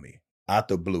called me out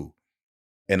the blue.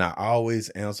 And I always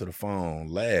answer the phone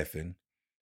laughing.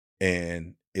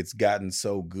 And it's gotten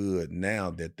so good now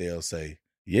that they'll say,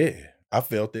 yeah, I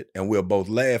felt it. And we'll both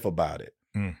laugh about it.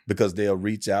 Because they'll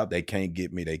reach out. They can't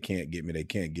get me. They can't get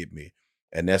me.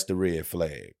 And that's the red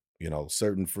flag. You know,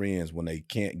 certain friends, when they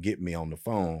can't get me on the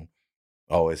phone,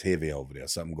 oh, it's heavy over there.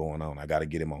 Something going on. I got to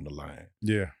get him on the line.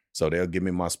 Yeah. So they'll give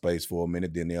me my space for a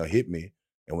minute, then they'll hit me.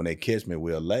 And when they catch me,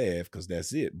 we'll laugh because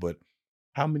that's it. But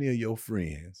how many of your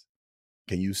friends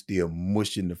can you still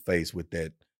mush in the face with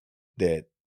that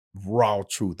raw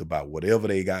truth about whatever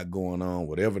they got going on,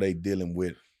 whatever they dealing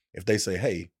with? If they say,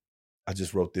 hey, I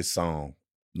just wrote this song.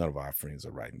 None of our friends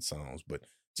are writing songs, but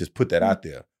just put that out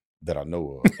there that I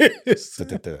know of.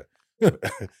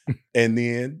 And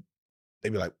then they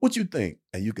be like, what you think?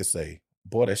 And you can say,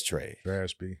 boy, that's trash.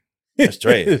 Trash, B. That's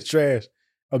trash. It's trash.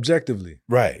 Objectively.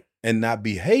 Right. And not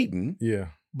be hating. Yeah.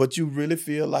 But you really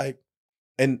feel like,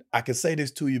 and I can say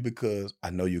this to you because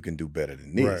I know you can do better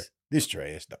than this. Right. This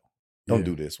trash though. Don't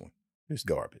do this one. This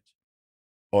garbage.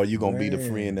 Or you going to be the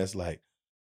friend that's like,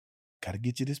 got to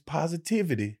get you this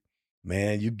positivity.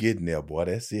 Man, you getting there, boy.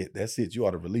 That's it. That's it. You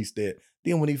ought to release that.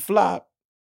 Then when he flop,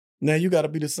 now you got to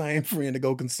be the same friend to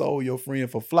go console your friend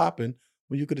for flopping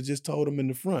when you could have just told him in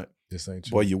the front. This ain't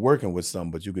true. Boy, you're working with something,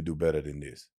 but you could do better than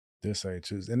this. This ain't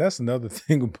true. And that's another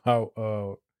thing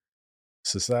about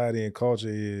society and culture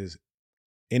is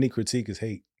any critique is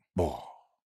hate. Boy.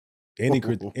 Any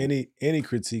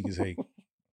critique is hate.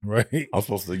 Right? I'm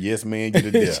supposed to yes man you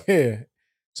to death. Yeah.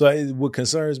 So what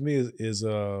concerns me is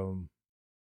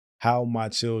how my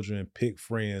children pick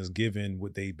friends given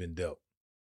what they've been dealt.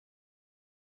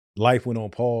 Life went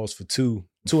on pause for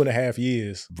 2.5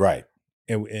 years. Right.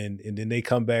 And then they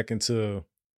come back into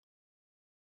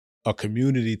a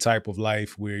community type of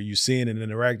life where you're seeing and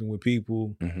interacting with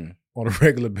people on a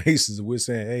regular basis. And we're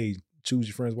saying, hey, choose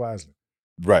your friends wisely.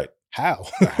 Right. How?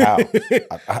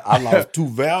 I lost 2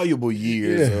 valuable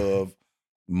years of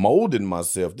molding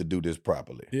myself to do this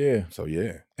properly. Yeah. So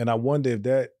yeah. And I wonder if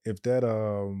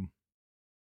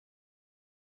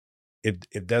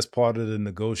that's part of the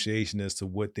negotiation as to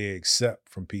what they accept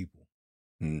from people.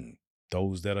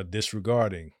 Those that are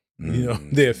disregarding,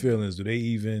 their feelings.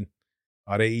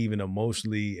 Are they even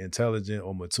emotionally intelligent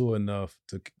or mature enough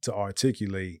to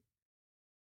articulate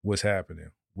what's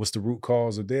happening? What's the root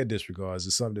cause of their disregard? Is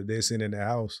it something that they're seeing in their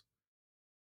house?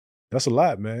 That's a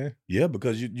lot, man. Yeah,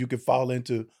 because you can fall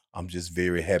into, I'm just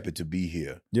very happy to be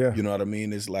here. Yeah. You know what I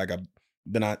mean? It's like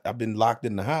I've been locked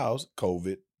in the house,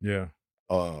 COVID. Yeah.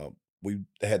 We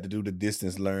had to do the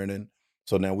distance learning.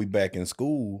 So now we back in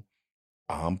school.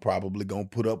 I'm probably going to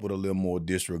put up with a little more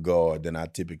disregard than I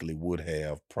typically would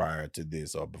have prior to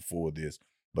this or before this.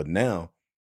 But now,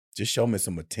 just show me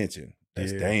some attention.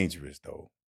 That's dangerous,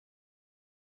 though.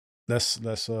 Let's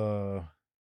go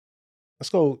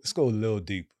a little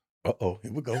deeper.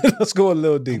 Here we go. Let's go a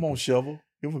little deeper. Come on, Shovel.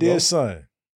 Here we Dear go.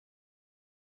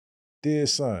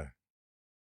 son,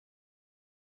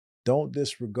 don't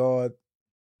disregard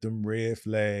them red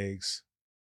flags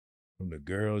from the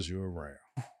girls you're around.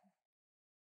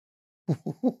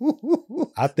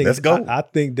 I think Let's go. I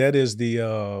think that is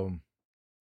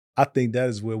I think that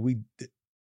is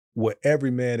where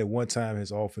every man at one time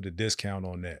has offered a discount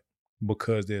on that,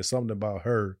 because there's something about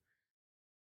her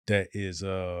that is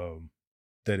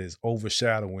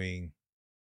overshadowing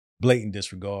blatant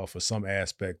disregard for some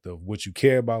aspect of what you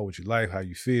care about, what you like, how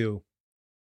you feel.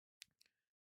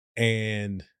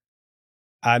 And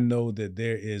I know that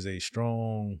there is a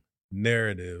strong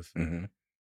narrative Mm-hmm.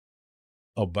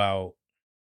 about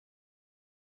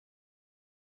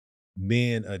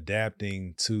men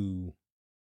adapting to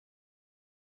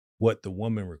what the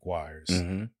woman requires.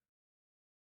 Mm-hmm.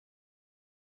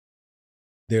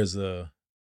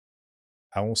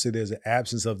 I won't say there's an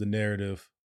absence of the narrative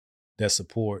that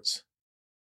supports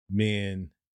men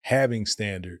having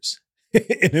standards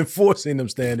and enforcing them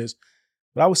standards,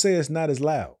 but I would say it's not as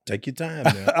loud. Take your time,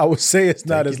 man. I would say it's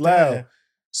not Take as your loud. time.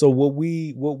 So what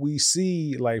we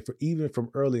see, like, even from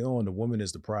early on, the woman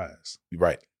is the prize.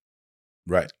 Right.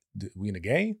 We in the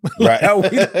game? Right.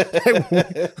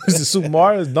 Is the Super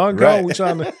Mario? It's done Right.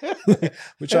 gone.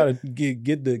 We're trying to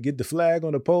get the flag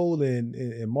on the pole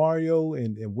and Mario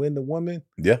and win the woman.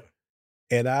 Yeah.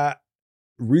 And I've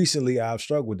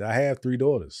struggled with it. I have 3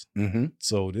 daughters. Mm-hmm.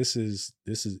 So this is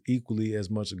equally as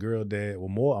much a girl dad, or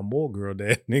more. I'm more girl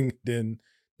dad than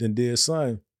dear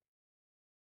son.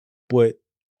 But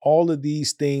all of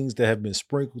these things that have been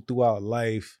sprinkled throughout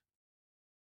life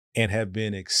and have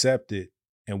been accepted,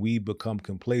 and we become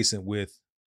complacent with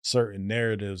certain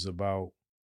narratives about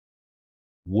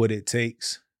what it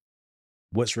takes,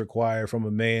 what's required from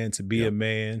a man to be a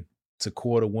man, to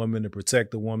court a woman, to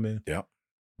protect a woman,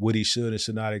 what he should and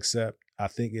should not accept. I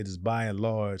think it is by and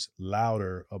large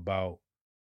louder about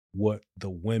what the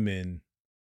women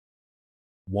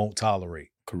won't tolerate.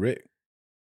 Correct.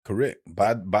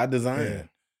 By design. Yeah.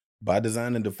 By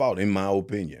design and default, in my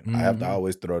opinion. I have to Mhm.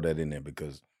 always throw that in there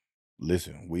because,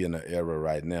 listen, we in an era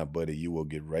right now, buddy, you will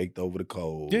get raked over the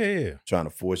coals Yeah. trying to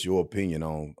force your opinion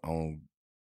on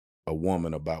a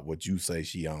woman about what you say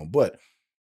she on. But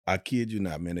I kid you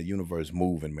not, man, the universe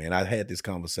moving, man. I had this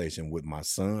conversation with my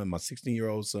son, my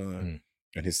 16-year-old son,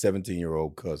 and his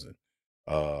 17-year-old cousin.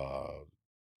 I'm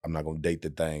not going to date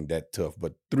the thing that tough,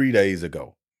 but 3 days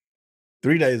ago,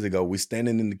 we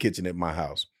standing in the kitchen at my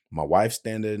house. My wife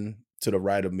standing to the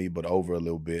right of me, but over a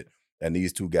little bit, and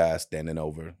these 2 guys standing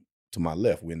over to my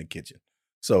left. We're in the kitchen.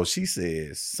 So she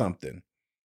says something,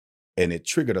 and it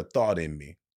triggered a thought in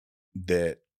me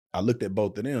that I looked at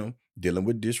both of them dealing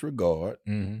with disregard,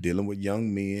 dealing with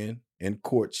young men in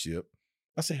courtship.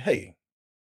 I said, hey,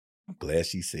 I'm glad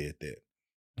she said that.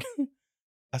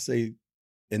 I say,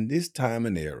 in this time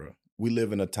and era, we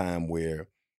live in a time where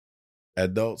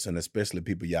adults, and especially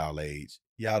people y'all age,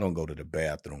 y'all don't go to the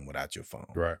bathroom without your phone.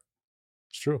 Right.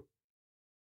 It's true.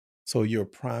 So your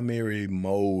primary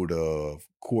mode of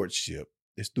courtship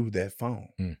is through that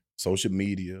phone. Social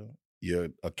media, your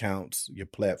accounts, your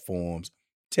platforms,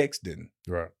 texting.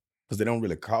 Right. Because they don't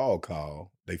really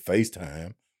call, they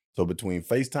FaceTime. So between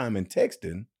FaceTime and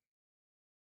texting,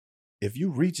 if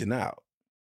you reaching out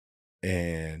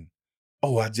and,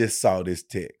 oh, I just saw this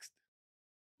text.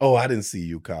 Oh, I didn't see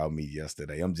you call me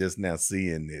yesterday. I'm just now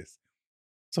seeing this.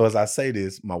 So as I say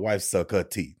this, my wife sucked her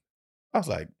teeth. I was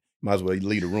like, might as well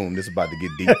leave the room. This is about to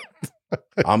get deep.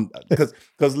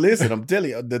 Because listen, I'm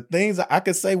telling you, the things I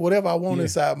can say whatever I want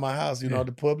inside my house. You know,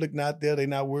 the public not there. They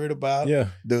not worried about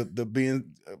the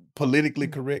being politically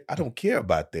correct. I don't care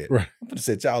about that. Right. I'm going to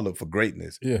set y'all up for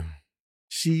greatness. Yeah.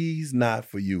 She's not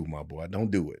for you, my boy.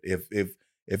 Don't do it.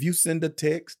 If you send a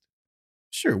text,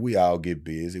 sure, we all get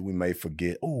busy. We may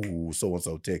forget, oh,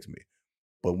 so-and-so text me.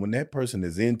 But when that person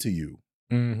is into you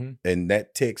and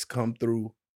that text come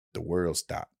through, the world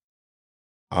stop.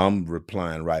 I'm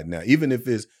replying right now. Even if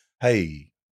it's,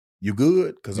 hey, you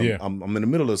good? Because I'm in the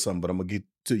middle of something, but I'm going to get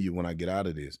to you when I get out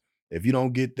of this. If you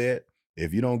don't get that,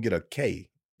 if you don't get a K,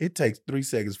 it takes 3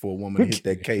 seconds for a woman to hit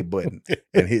that K button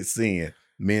and hit send.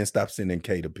 Men, stop sending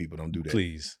K to people. Don't do that.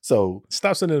 Please. So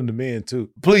stop sending them to men too.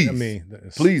 Please. I mean,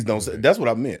 please don't say. That's what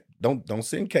I meant. Don't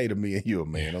send K to me and you're a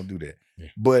man. Don't do that. Yeah.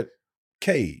 But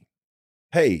K,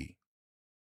 hey,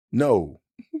 no,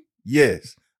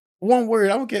 yes. One word.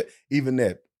 I don't care. Even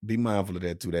that. Be mindful of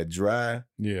that too. That dry.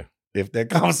 Yeah. If that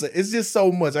concept, it's just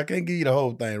so much. I can't give you the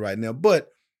whole thing right now. But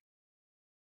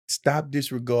stop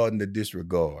disregarding the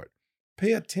disregard.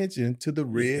 Pay attention to the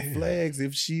red flags.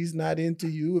 If she's not into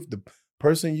you, if the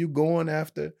person you going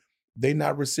after they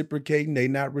not reciprocating, they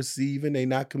not receiving, they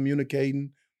not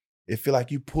communicating. It feel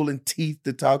like you pulling teeth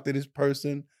to talk to this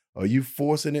person, or you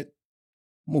forcing it.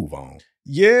 Move on.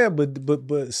 Yeah,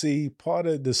 but see, part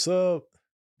of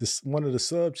one of the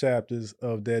sub chapters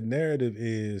of that narrative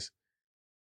is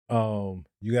you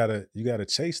gotta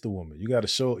chase the woman. You gotta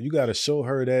show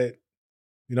her that,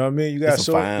 you know what I mean? You gotta It's a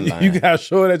show fine line. you gotta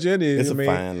show her that you're in it. It's I a mean,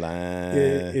 fine line.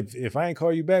 yeah, if I ain't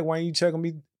call you back, why ain't you check on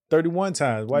me 31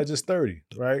 times? Why just 30?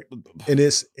 Right?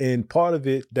 And part of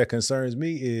it that concerns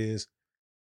me is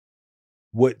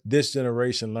what this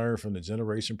generation learned from the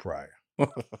generation prior.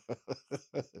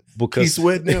 Because Keep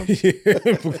sweating them.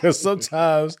 Yeah, because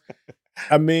sometimes,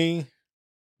 I mean,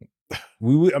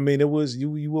 it was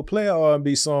you will play an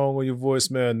R&B song on your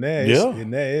voicemail now.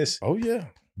 And that's Oh yeah.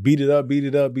 beat it up.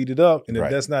 And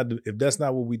Right. if that's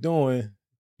not what we're doing,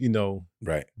 you know,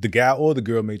 Right. the guy or the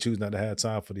girl may choose not to have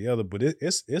time for the other. But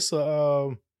it's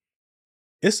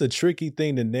a tricky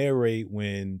thing to narrate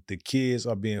when the kids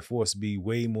are being forced to be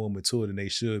way more mature than they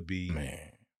should be,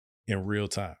 Man, in real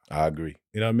time. I agree.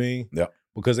 You know what I mean? Yep.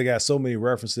 Because they got so many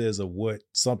references of what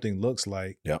something looks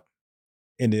like. Yep.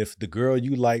 And if the girl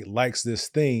you likes this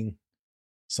thing,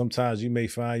 sometimes you may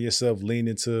find yourself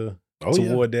leaning toward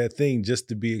that thing just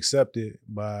to be accepted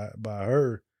by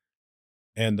her.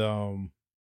 And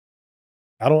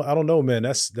I don't know, man.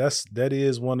 That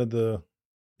is one of the.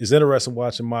 It's interesting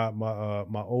watching my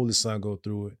oldest son go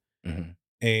through it, Mm-hmm.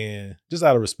 and just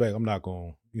out of respect, I'm not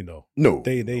going. You know, No.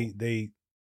 they.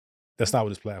 That's not what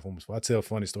this platform is for. I tell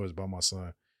funny stories about my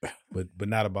son, but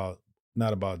not about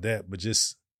that. But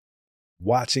just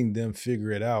watching them figure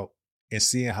it out and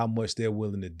seeing how much they're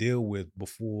willing to deal with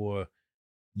before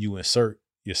you insert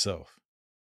yourself.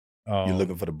 You're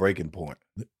looking for the breaking point.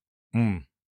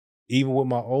 Even with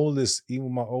my oldest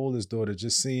daughter,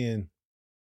 just seeing,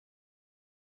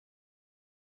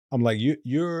 I'm like,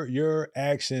 your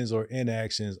actions or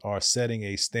inactions are setting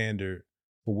a standard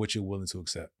for what you're willing to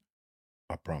accept.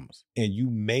 I promise. And you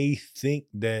may think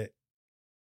that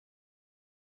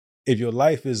if your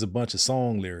life is a bunch of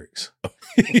song lyrics,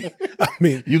 I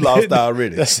mean, You lost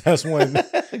already. That's when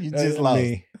You just lost.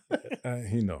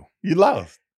 You know. You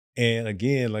lost. And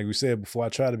again, like we said before, I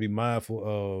try to be mindful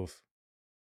of,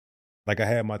 like, I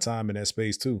had my time in that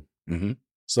space too. Mm-hmm.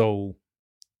 So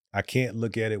I can't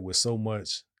look at it with so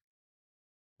much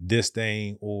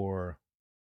disdain or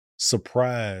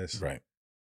surprise, Right.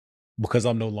 because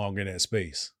I'm no longer in that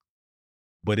space.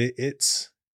 But it's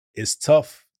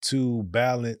tough to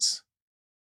balance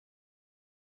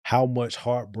how much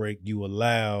heartbreak you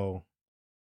allow,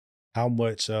 how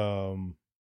much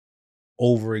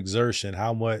overexertion,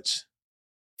 how much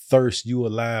thirst you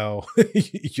allow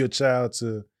your child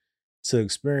to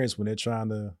experience when they're trying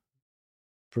to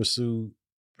pursue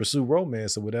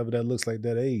romance or whatever that looks like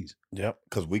that age. Yep.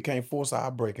 Because we can't force our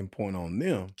breaking point on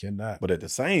them. Cannot. But at the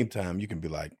same time, you can be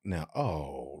like, now,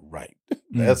 oh, right.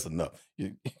 That's enough.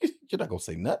 You're not going to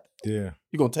say nothing. Yeah.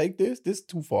 You're going to take this? This is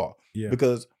too far. Yeah.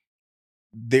 Because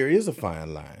there is a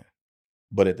fine line.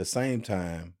 But at the same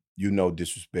time, you know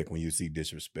disrespect when you see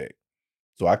disrespect.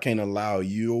 So I can't allow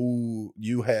you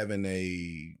having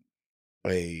a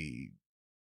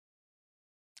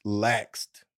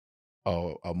laxed,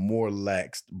 a more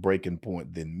laxed breaking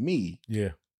point than me.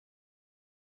 Yeah.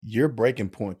 Your breaking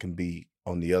point can be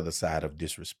on the other side of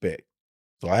disrespect.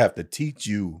 So I have to teach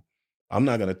you. I'm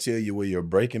not going to tell you where your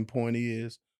breaking point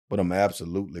is, but I'm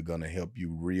absolutely going to help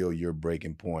you reel your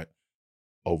breaking point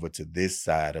over to this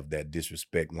side of that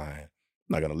disrespect line.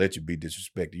 I'm not going to let you be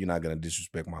disrespected. You're not going to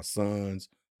disrespect my sons,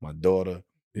 my daughter,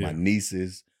 my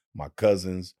nieces, my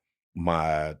cousins,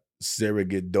 my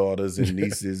surrogate daughters and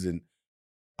nieces, and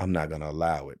I'm not going to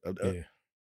allow it.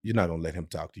 You're not going to let him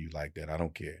talk to you like that. I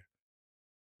don't care.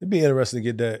 It'd be interesting to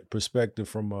get that perspective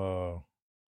from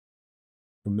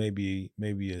maybe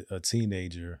a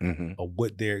teenager of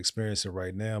what they're experiencing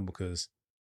right now, because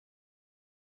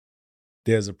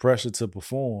there's a pressure to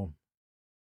perform.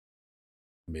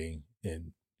 I mean,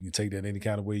 and you can take that any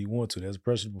kind of way you want to. There's a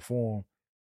pressure to perform,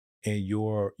 and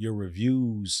your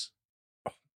reviews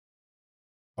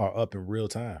are up in real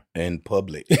time. In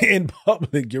public. In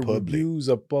public. Your reviews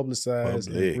are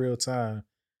publicized in real time.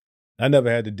 I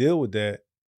never had to deal with that.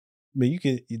 I mean,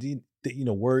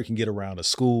 word can get around the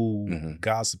school,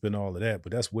 gossip and all of that,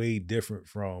 but that's way different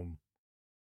from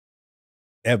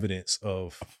evidence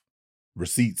of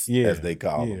receipts, as they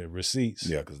call them. Yeah, receipts.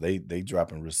 Yeah, because they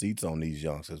dropping receipts on these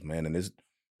youngsters, man, and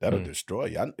that'll destroy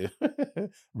you.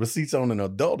 Receipts on an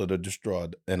adult that'll destroy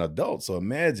an adult. So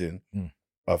imagine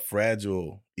a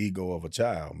fragile ego of a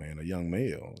child, man, a young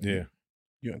male. Yeah,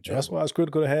 you're in trouble. That's why it's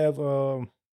critical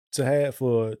to have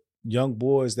for young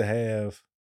boys to have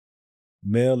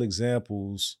male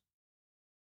examples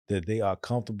that they are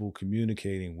comfortable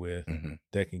communicating with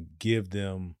that can give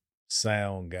them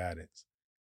sound guidance.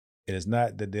 It is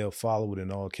not that they'll follow it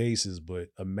in all cases, but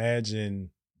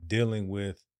imagine dealing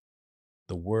with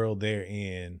the world they're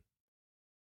in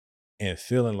and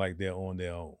feeling like they're on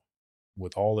their own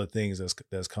with all the things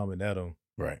that's coming at them.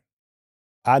 Right.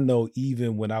 I know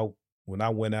even when I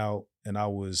went out and I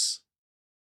was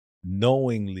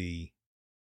knowingly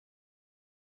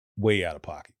way out of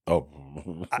pocket. Oh,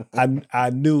 I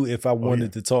knew if I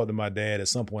wanted to talk to my dad at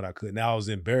some point I could. Now I was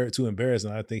too embarrassed,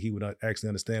 and I think he would actually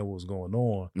understand what was going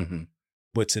on.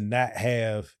 But to not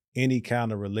have any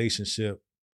kind of relationship,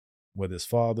 whether it's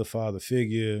father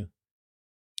figure,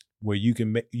 where you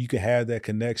can have that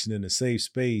connection in a safe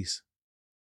space,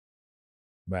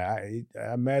 man,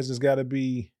 I imagine it's got to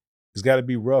be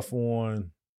rough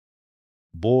on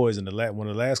boys. And one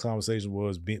of the last conversations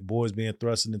was boys being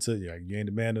thrusted into you ain't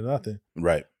demanding nothing,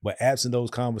 right? But absent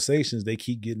those conversations, they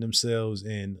keep getting themselves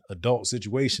in adult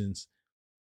situations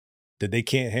that they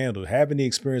can't handle. Having the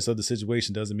experience of the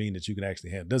situation doesn't mean that you can actually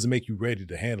handle. It doesn't make you ready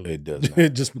to handle it. It does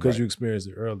not. Just because you experienced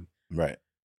it early, right?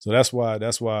 So that's why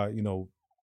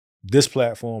this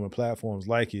platform and platforms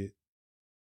like it,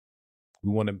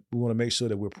 we want to make sure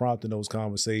that we're prompting those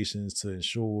conversations to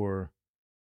ensure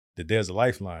that there's a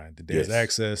lifeline, that there's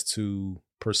access to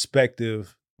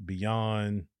perspective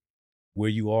beyond where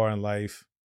you are in life.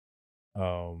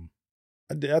 I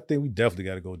think we definitely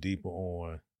got to go deeper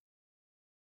on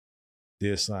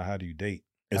this. How do you date?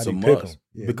 It's how do a you pick must.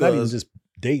 them? Because not even just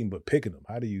dating, but picking them.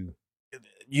 How do you?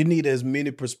 You need as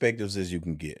many perspectives as you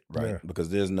can get, right? Yeah. Because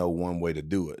there's no one way to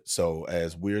do it. So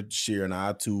as we're sharing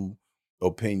our two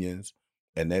opinions,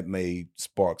 and that may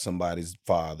spark somebody's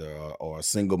father or a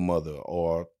single mother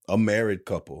or a married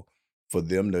couple for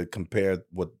them to compare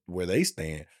where they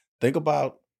stand. Think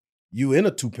about you in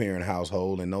a 2-parent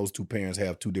household, and those 2 parents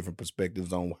have 2 different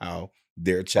perspectives on how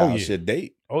their child should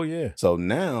date. Oh, yeah. So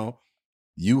now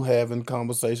you having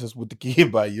conversations with the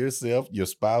kid by yourself, your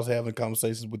spouse having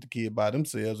conversations with the kid by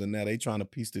themselves, and now they trying to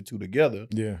piece the 2 together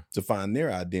to find their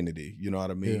identity. You know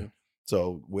what I mean? Yeah.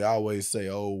 So we always say,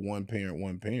 oh, one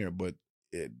parent, but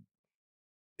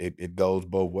it goes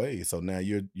both ways. So now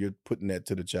you're putting that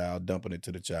to the child, dumping it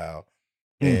to the child.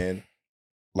 And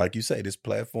like you say, this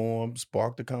platform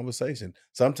sparked the conversation.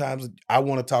 Sometimes I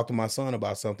want to talk to my son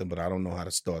about something, but I don't know how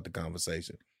to start the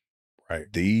conversation. Right.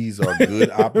 These are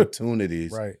good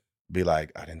opportunities. Right. Be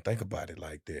like, I didn't think about it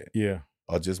like that. Yeah.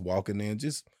 Or just walk in there and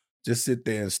just sit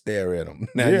there and stare at them.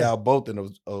 Now y'all both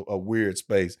in a weird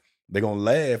space. They're going to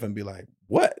laugh and be like,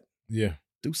 what? Yeah.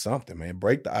 Do something, man.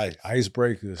 Break the ice.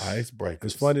 Icebreakers. Icebreakers.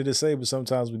 It's funny to say, but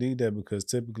sometimes we need that because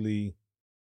typically,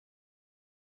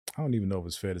 I don't even know if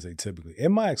it's fair to say typically.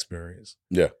 In my experience,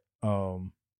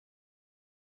 men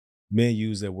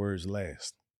use their words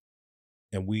last.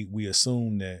 And we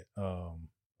assume that a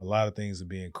lot of things are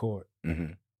being caught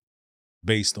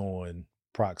based on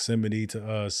proximity to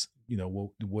us,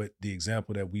 what the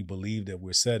example that we believe that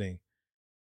we're setting.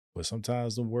 But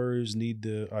sometimes the words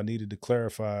are needed to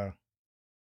clarify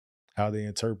how they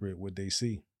interpret what they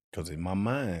see. Because in my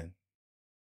mind,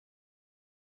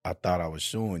 I thought I was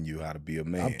showing you how to be a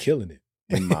man. I'm killing it.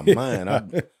 In my mind,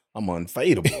 I'm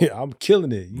unfadable. I'm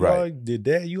killing it. Right.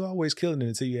 You always killing it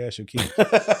until you ask your kid.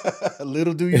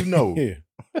 Little do you know.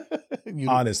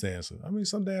 Honest answer. I mean,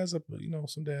 some dads are A+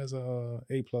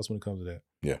 when it comes to that.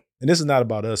 Yeah. And this is not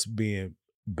about us being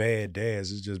bad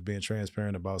dads. It's just being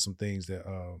transparent about some things that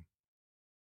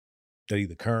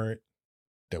either current,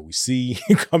 that we see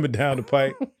coming down the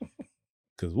pipe.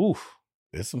 Because,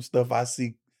 there's some stuff I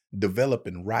see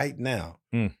developing right now.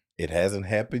 It hasn't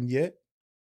happened yet.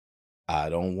 I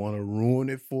don't want to ruin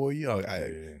it for you.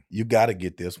 You got to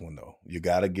get this one, though. You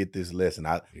got to get this lesson.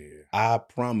 I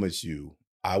promise you,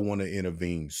 I want to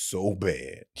intervene so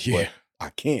bad, but I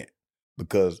can't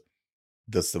because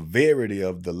the severity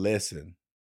of the lesson,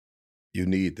 you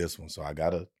need this one. So I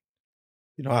got to,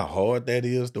 you know how hard that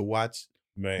is to watch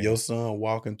your son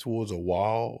walking towards a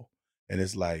wall and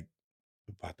it's like,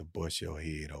 about to bust your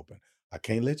head open. I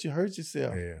can't let you hurt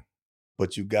yourself. Yeah.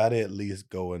 But you got to at least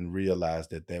go and realize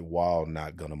that wall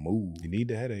not going to move. You need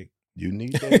the headache. You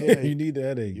need that headache. You need the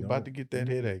headache. You're about to get that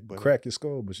headache. But crack your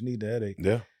skull, but you need the headache.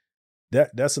 Yeah.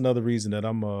 That's another reason that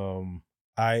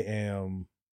I am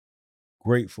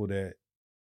grateful that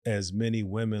as many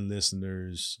women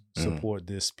listeners support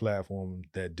this platform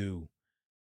that do.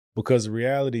 Because the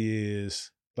reality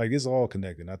is, like, it's all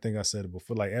connected. I think I said it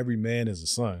before, like every man is a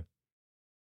son.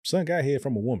 Son got here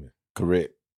from a woman.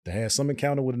 Correct. That had some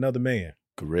encounter with another man.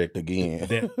 Correct again.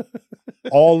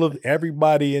 That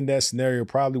everybody in that scenario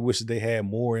probably wishes they had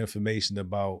more information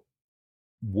about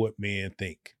what men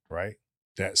think, right?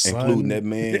 That son, Including that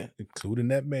man. including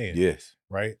that man, Yes.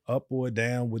 right? Up or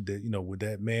down with the, with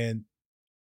that man.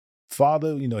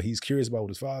 Father, he's curious about what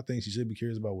his father thinks. He should be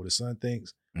curious about what his son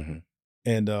thinks. Mm-hmm.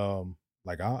 And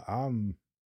I'm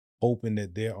hoping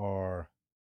that there are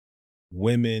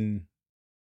women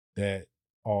that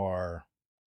are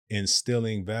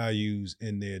instilling values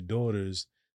in their daughters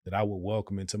that I would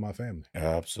welcome into my family.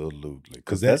 Absolutely.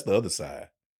 'Cause Because that's the other side.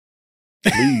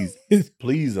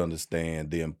 Please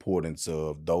understand the importance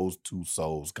of those two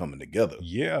souls coming together.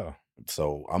 Yeah.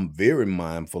 So I'm very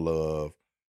mindful of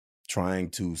trying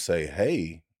to say,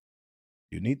 hey,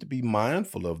 you need to be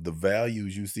mindful of the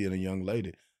values you see in a young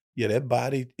lady. Yeah, that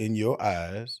body in your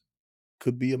eyes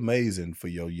could be amazing for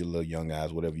your little young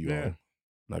eyes, whatever you are. I'm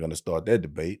not going to start that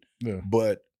debate. Yeah.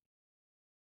 But,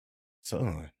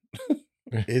 son,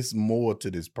 it's more to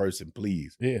this person,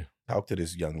 please. Yeah. Talk to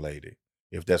this young lady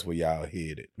if that's where y'all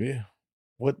headed. Yeah.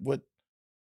 What?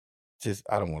 Just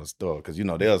I don't want to start because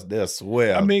they'll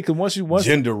swear. I mean, because once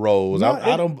gender roles. No,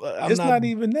 I'm it's not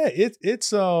even that. It's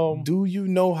Do you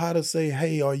know how to say,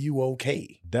 "Hey, are you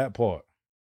okay?" that part.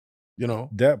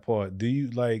 That part. Do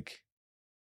you like?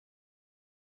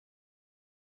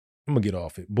 I'm gonna get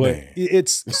off it, but Man. it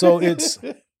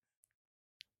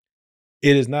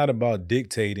is not about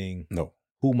dictating No.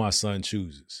 who my son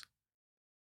chooses.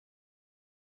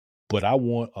 But I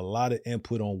want a lot of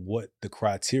input on what the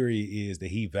criteria is that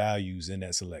he values in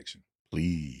that selection.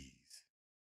 Please.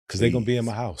 Because they're going to be in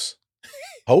my house.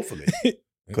 Hopefully.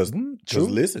 Because True.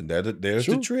 listen, there's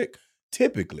True. the trick.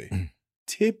 Typically,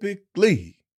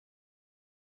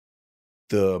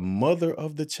 the mother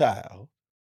of the child,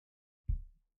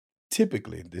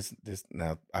 this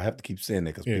now I have to keep saying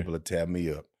that because people will tab me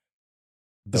up.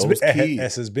 Those kids,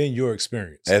 as has been your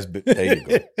experience. there you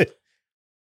go.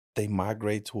 They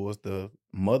migrate towards the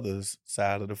mother's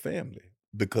side of the family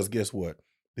because guess what?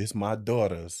 This is my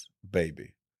daughter's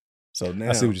baby. So now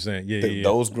I see what you're saying. Yeah.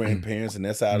 those grandparents and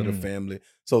that side of the family.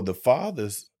 So the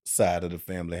father's side of the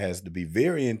family has to be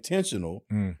very intentional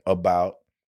about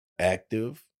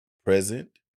active, present,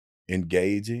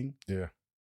 engaging. Yeah.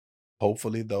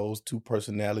 Hopefully those two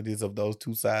personalities of those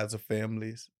two sides of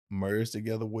families merge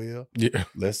together well. Yeah.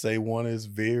 Let's say one is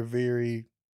very, very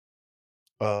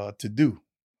to do.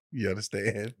 You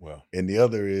understand? Well, and the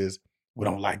other is we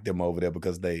don't like them over there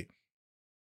because there's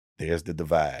the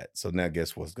divide. So now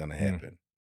guess what's gonna happen?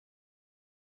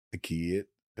 The kid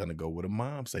gonna go with a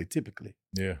mom, say typically.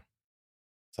 Yeah.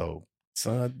 So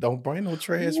son, don't bring no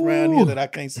trash around here that I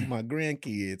can't see my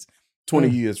grandkids 20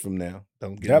 years from now.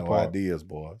 Don't get That no part. ideas,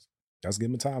 boys. Let's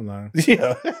give him a timeline.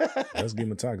 Yeah. Let's give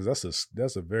him a time because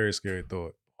that's a very scary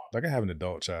thought. Like I have an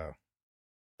adult child.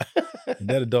 And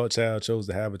that adult child chose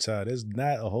to have a child. It's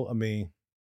not a whole. I mean,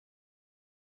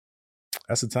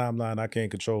 that's a timeline I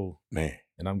can't control, Man.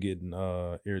 and I'm getting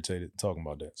irritated talking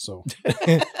about that. So,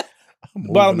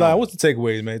 Moving bottom line, on. what's the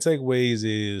takeaways, man? Takeaways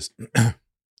is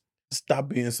Stop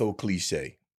being so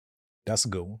cliche. that's a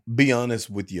good one. Be honest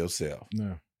with yourself.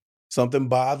 Yeah. Something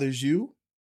bothers you,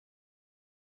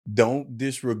 don't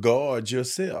disregard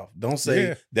yourself. Don't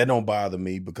say that don't bother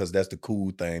me because that's the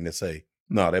cool thing to say.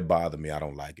 No, that bothered me. I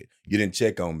don't like it. You didn't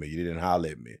check on me. You didn't holler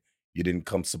at me. You didn't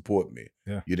come support me.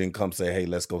 Yeah. You didn't come say, hey,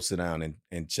 let's go sit down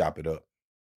and chop it up.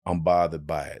 I'm bothered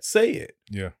by it. Say it.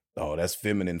 Yeah. Oh, that's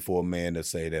feminine for a man to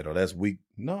say that. Or that's weak.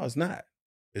 No, it's not.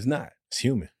 It's not. It's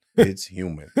human. It's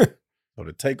human. So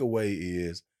the takeaway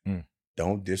is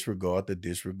don't disregard the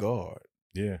disregard.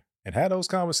 Yeah. And have those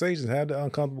conversations, have the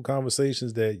uncomfortable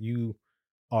conversations that you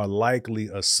are likely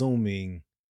assuming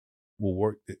will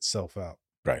work itself out.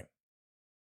 Right.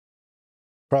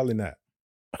 Probably not.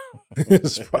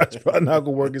 It's probably not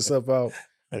gonna work itself out,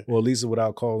 or at least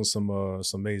without causing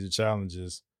some major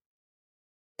challenges.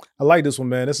 I like this one,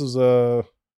 man. This is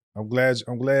I'm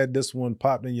glad this one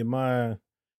popped in your mind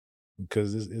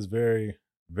because it's very,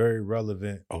 very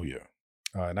relevant. Oh yeah.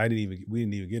 And we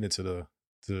didn't even get into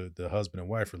the husband and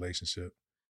wife relationship,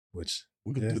 which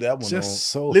we could do that one. Just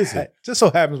so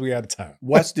happens we out of time.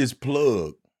 Watch this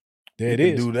plug. There it we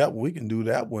is. Can do that. We can do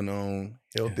that one on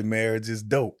Healthy Marriage is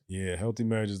Dope. Yeah, Healthy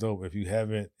Marriage is Dope. If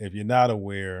you're not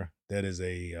aware, that is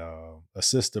a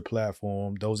sister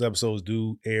platform. Those episodes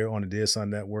do air on the Dear Son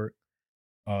Network,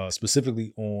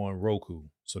 specifically on Roku.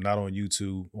 So not on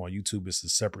YouTube. On YouTube, it's a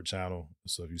separate channel.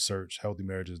 So if you search Healthy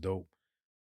Marriage is Dope.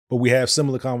 But we have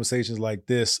similar conversations like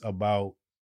this about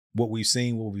what we've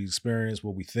seen, what we've experienced,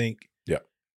 what we think. Yeah.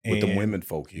 With the women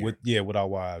folk here. With our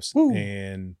wives. Woo.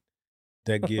 And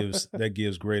that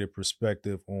gives greater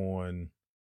perspective on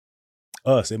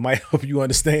us. It might help you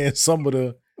understand some of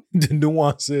the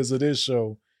nuances of this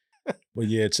show But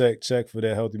yeah, check for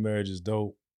that. Healthy Marriage is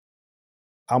dope.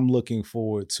 I'm looking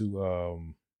forward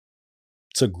to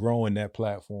growing that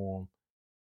platform,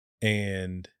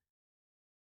 and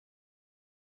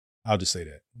I'll just say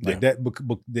that like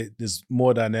that. There's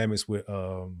more dynamics with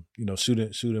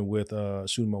shooting with my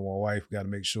wife. Got to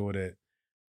make sure that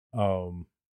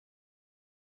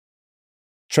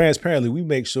transparently we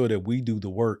make sure that we do the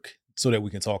work so that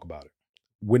we can talk about it.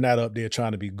 We're not up there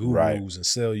trying to be gurus and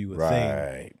sell you a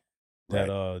thing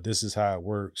that this is how it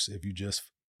works if you just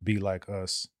be like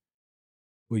us.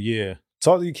 But yeah,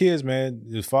 talk to your kids, man.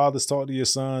 Your fathers, talk to your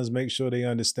sons. Make sure they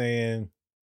understand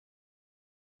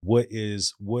what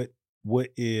is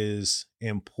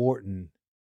important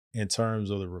in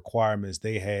terms of the requirements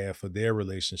they have for their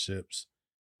relationships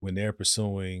when they're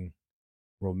pursuing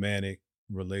romantic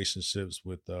relationships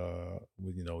with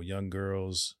young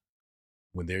girls,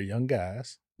 when they're young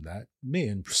guys, not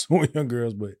men pursuing young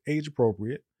girls, but age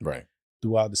appropriate, right,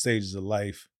 throughout the stages of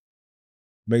life.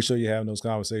 Make sure you're having those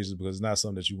conversations because it's not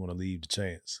something that you want to leave to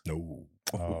chance. No,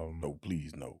 no,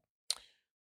 please, no.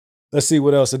 Let's see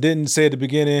what else. I didn't say at the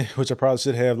beginning, which I probably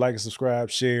should have. Like and subscribe,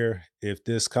 share. If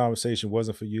this conversation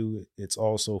wasn't for you, it's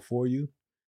also for you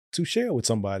to share with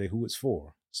somebody who it's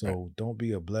for. So don't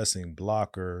be a blessing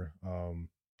blocker.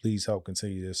 Please help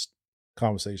continue this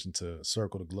conversation to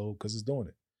circle the globe because it's doing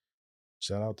it.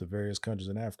 Shout out to various countries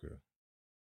in Africa.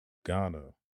 Ghana,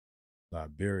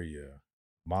 Liberia,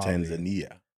 Mali,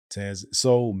 Tanzania.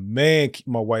 So, man,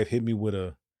 my wife hit me with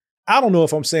I don't know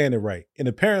if I'm saying it right. And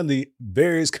apparently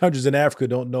various countries in Africa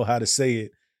don't know how to say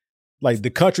it. Like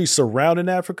the countries surrounding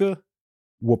Africa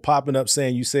were popping up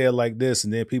saying you say it like this.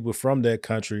 And then people from that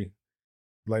country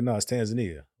like, no, it's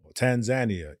Tanzania or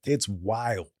Tanzania. It's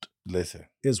wild. Listen.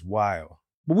 It's wild.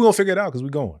 But we're going to figure it out because we're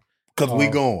going. Because we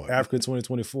going. Africa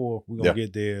 2024, we're going to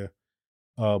get there.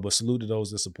 But salute to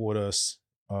those that support us.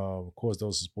 Of course,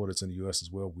 those who support us in the U.S.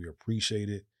 as well. We appreciate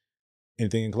it.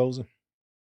 Anything in closing?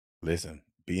 Listen,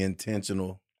 be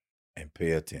intentional and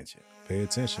pay attention. Pay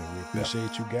attention. We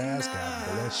appreciate you guys. God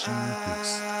bless you.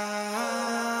 Peace.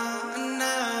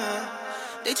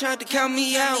 They tried to count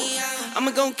me out.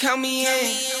 I'ma gon' count me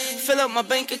in. Fill up my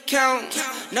bank account.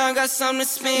 Now I got something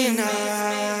to spend.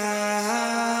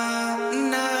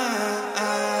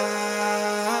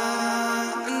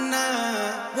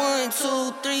 1,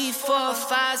 2, 3, 4,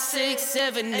 5, 6,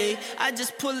 7, 8. I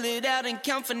just pull it out and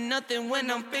count for nothing when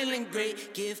I'm feeling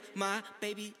great. Give my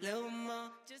baby little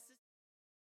more.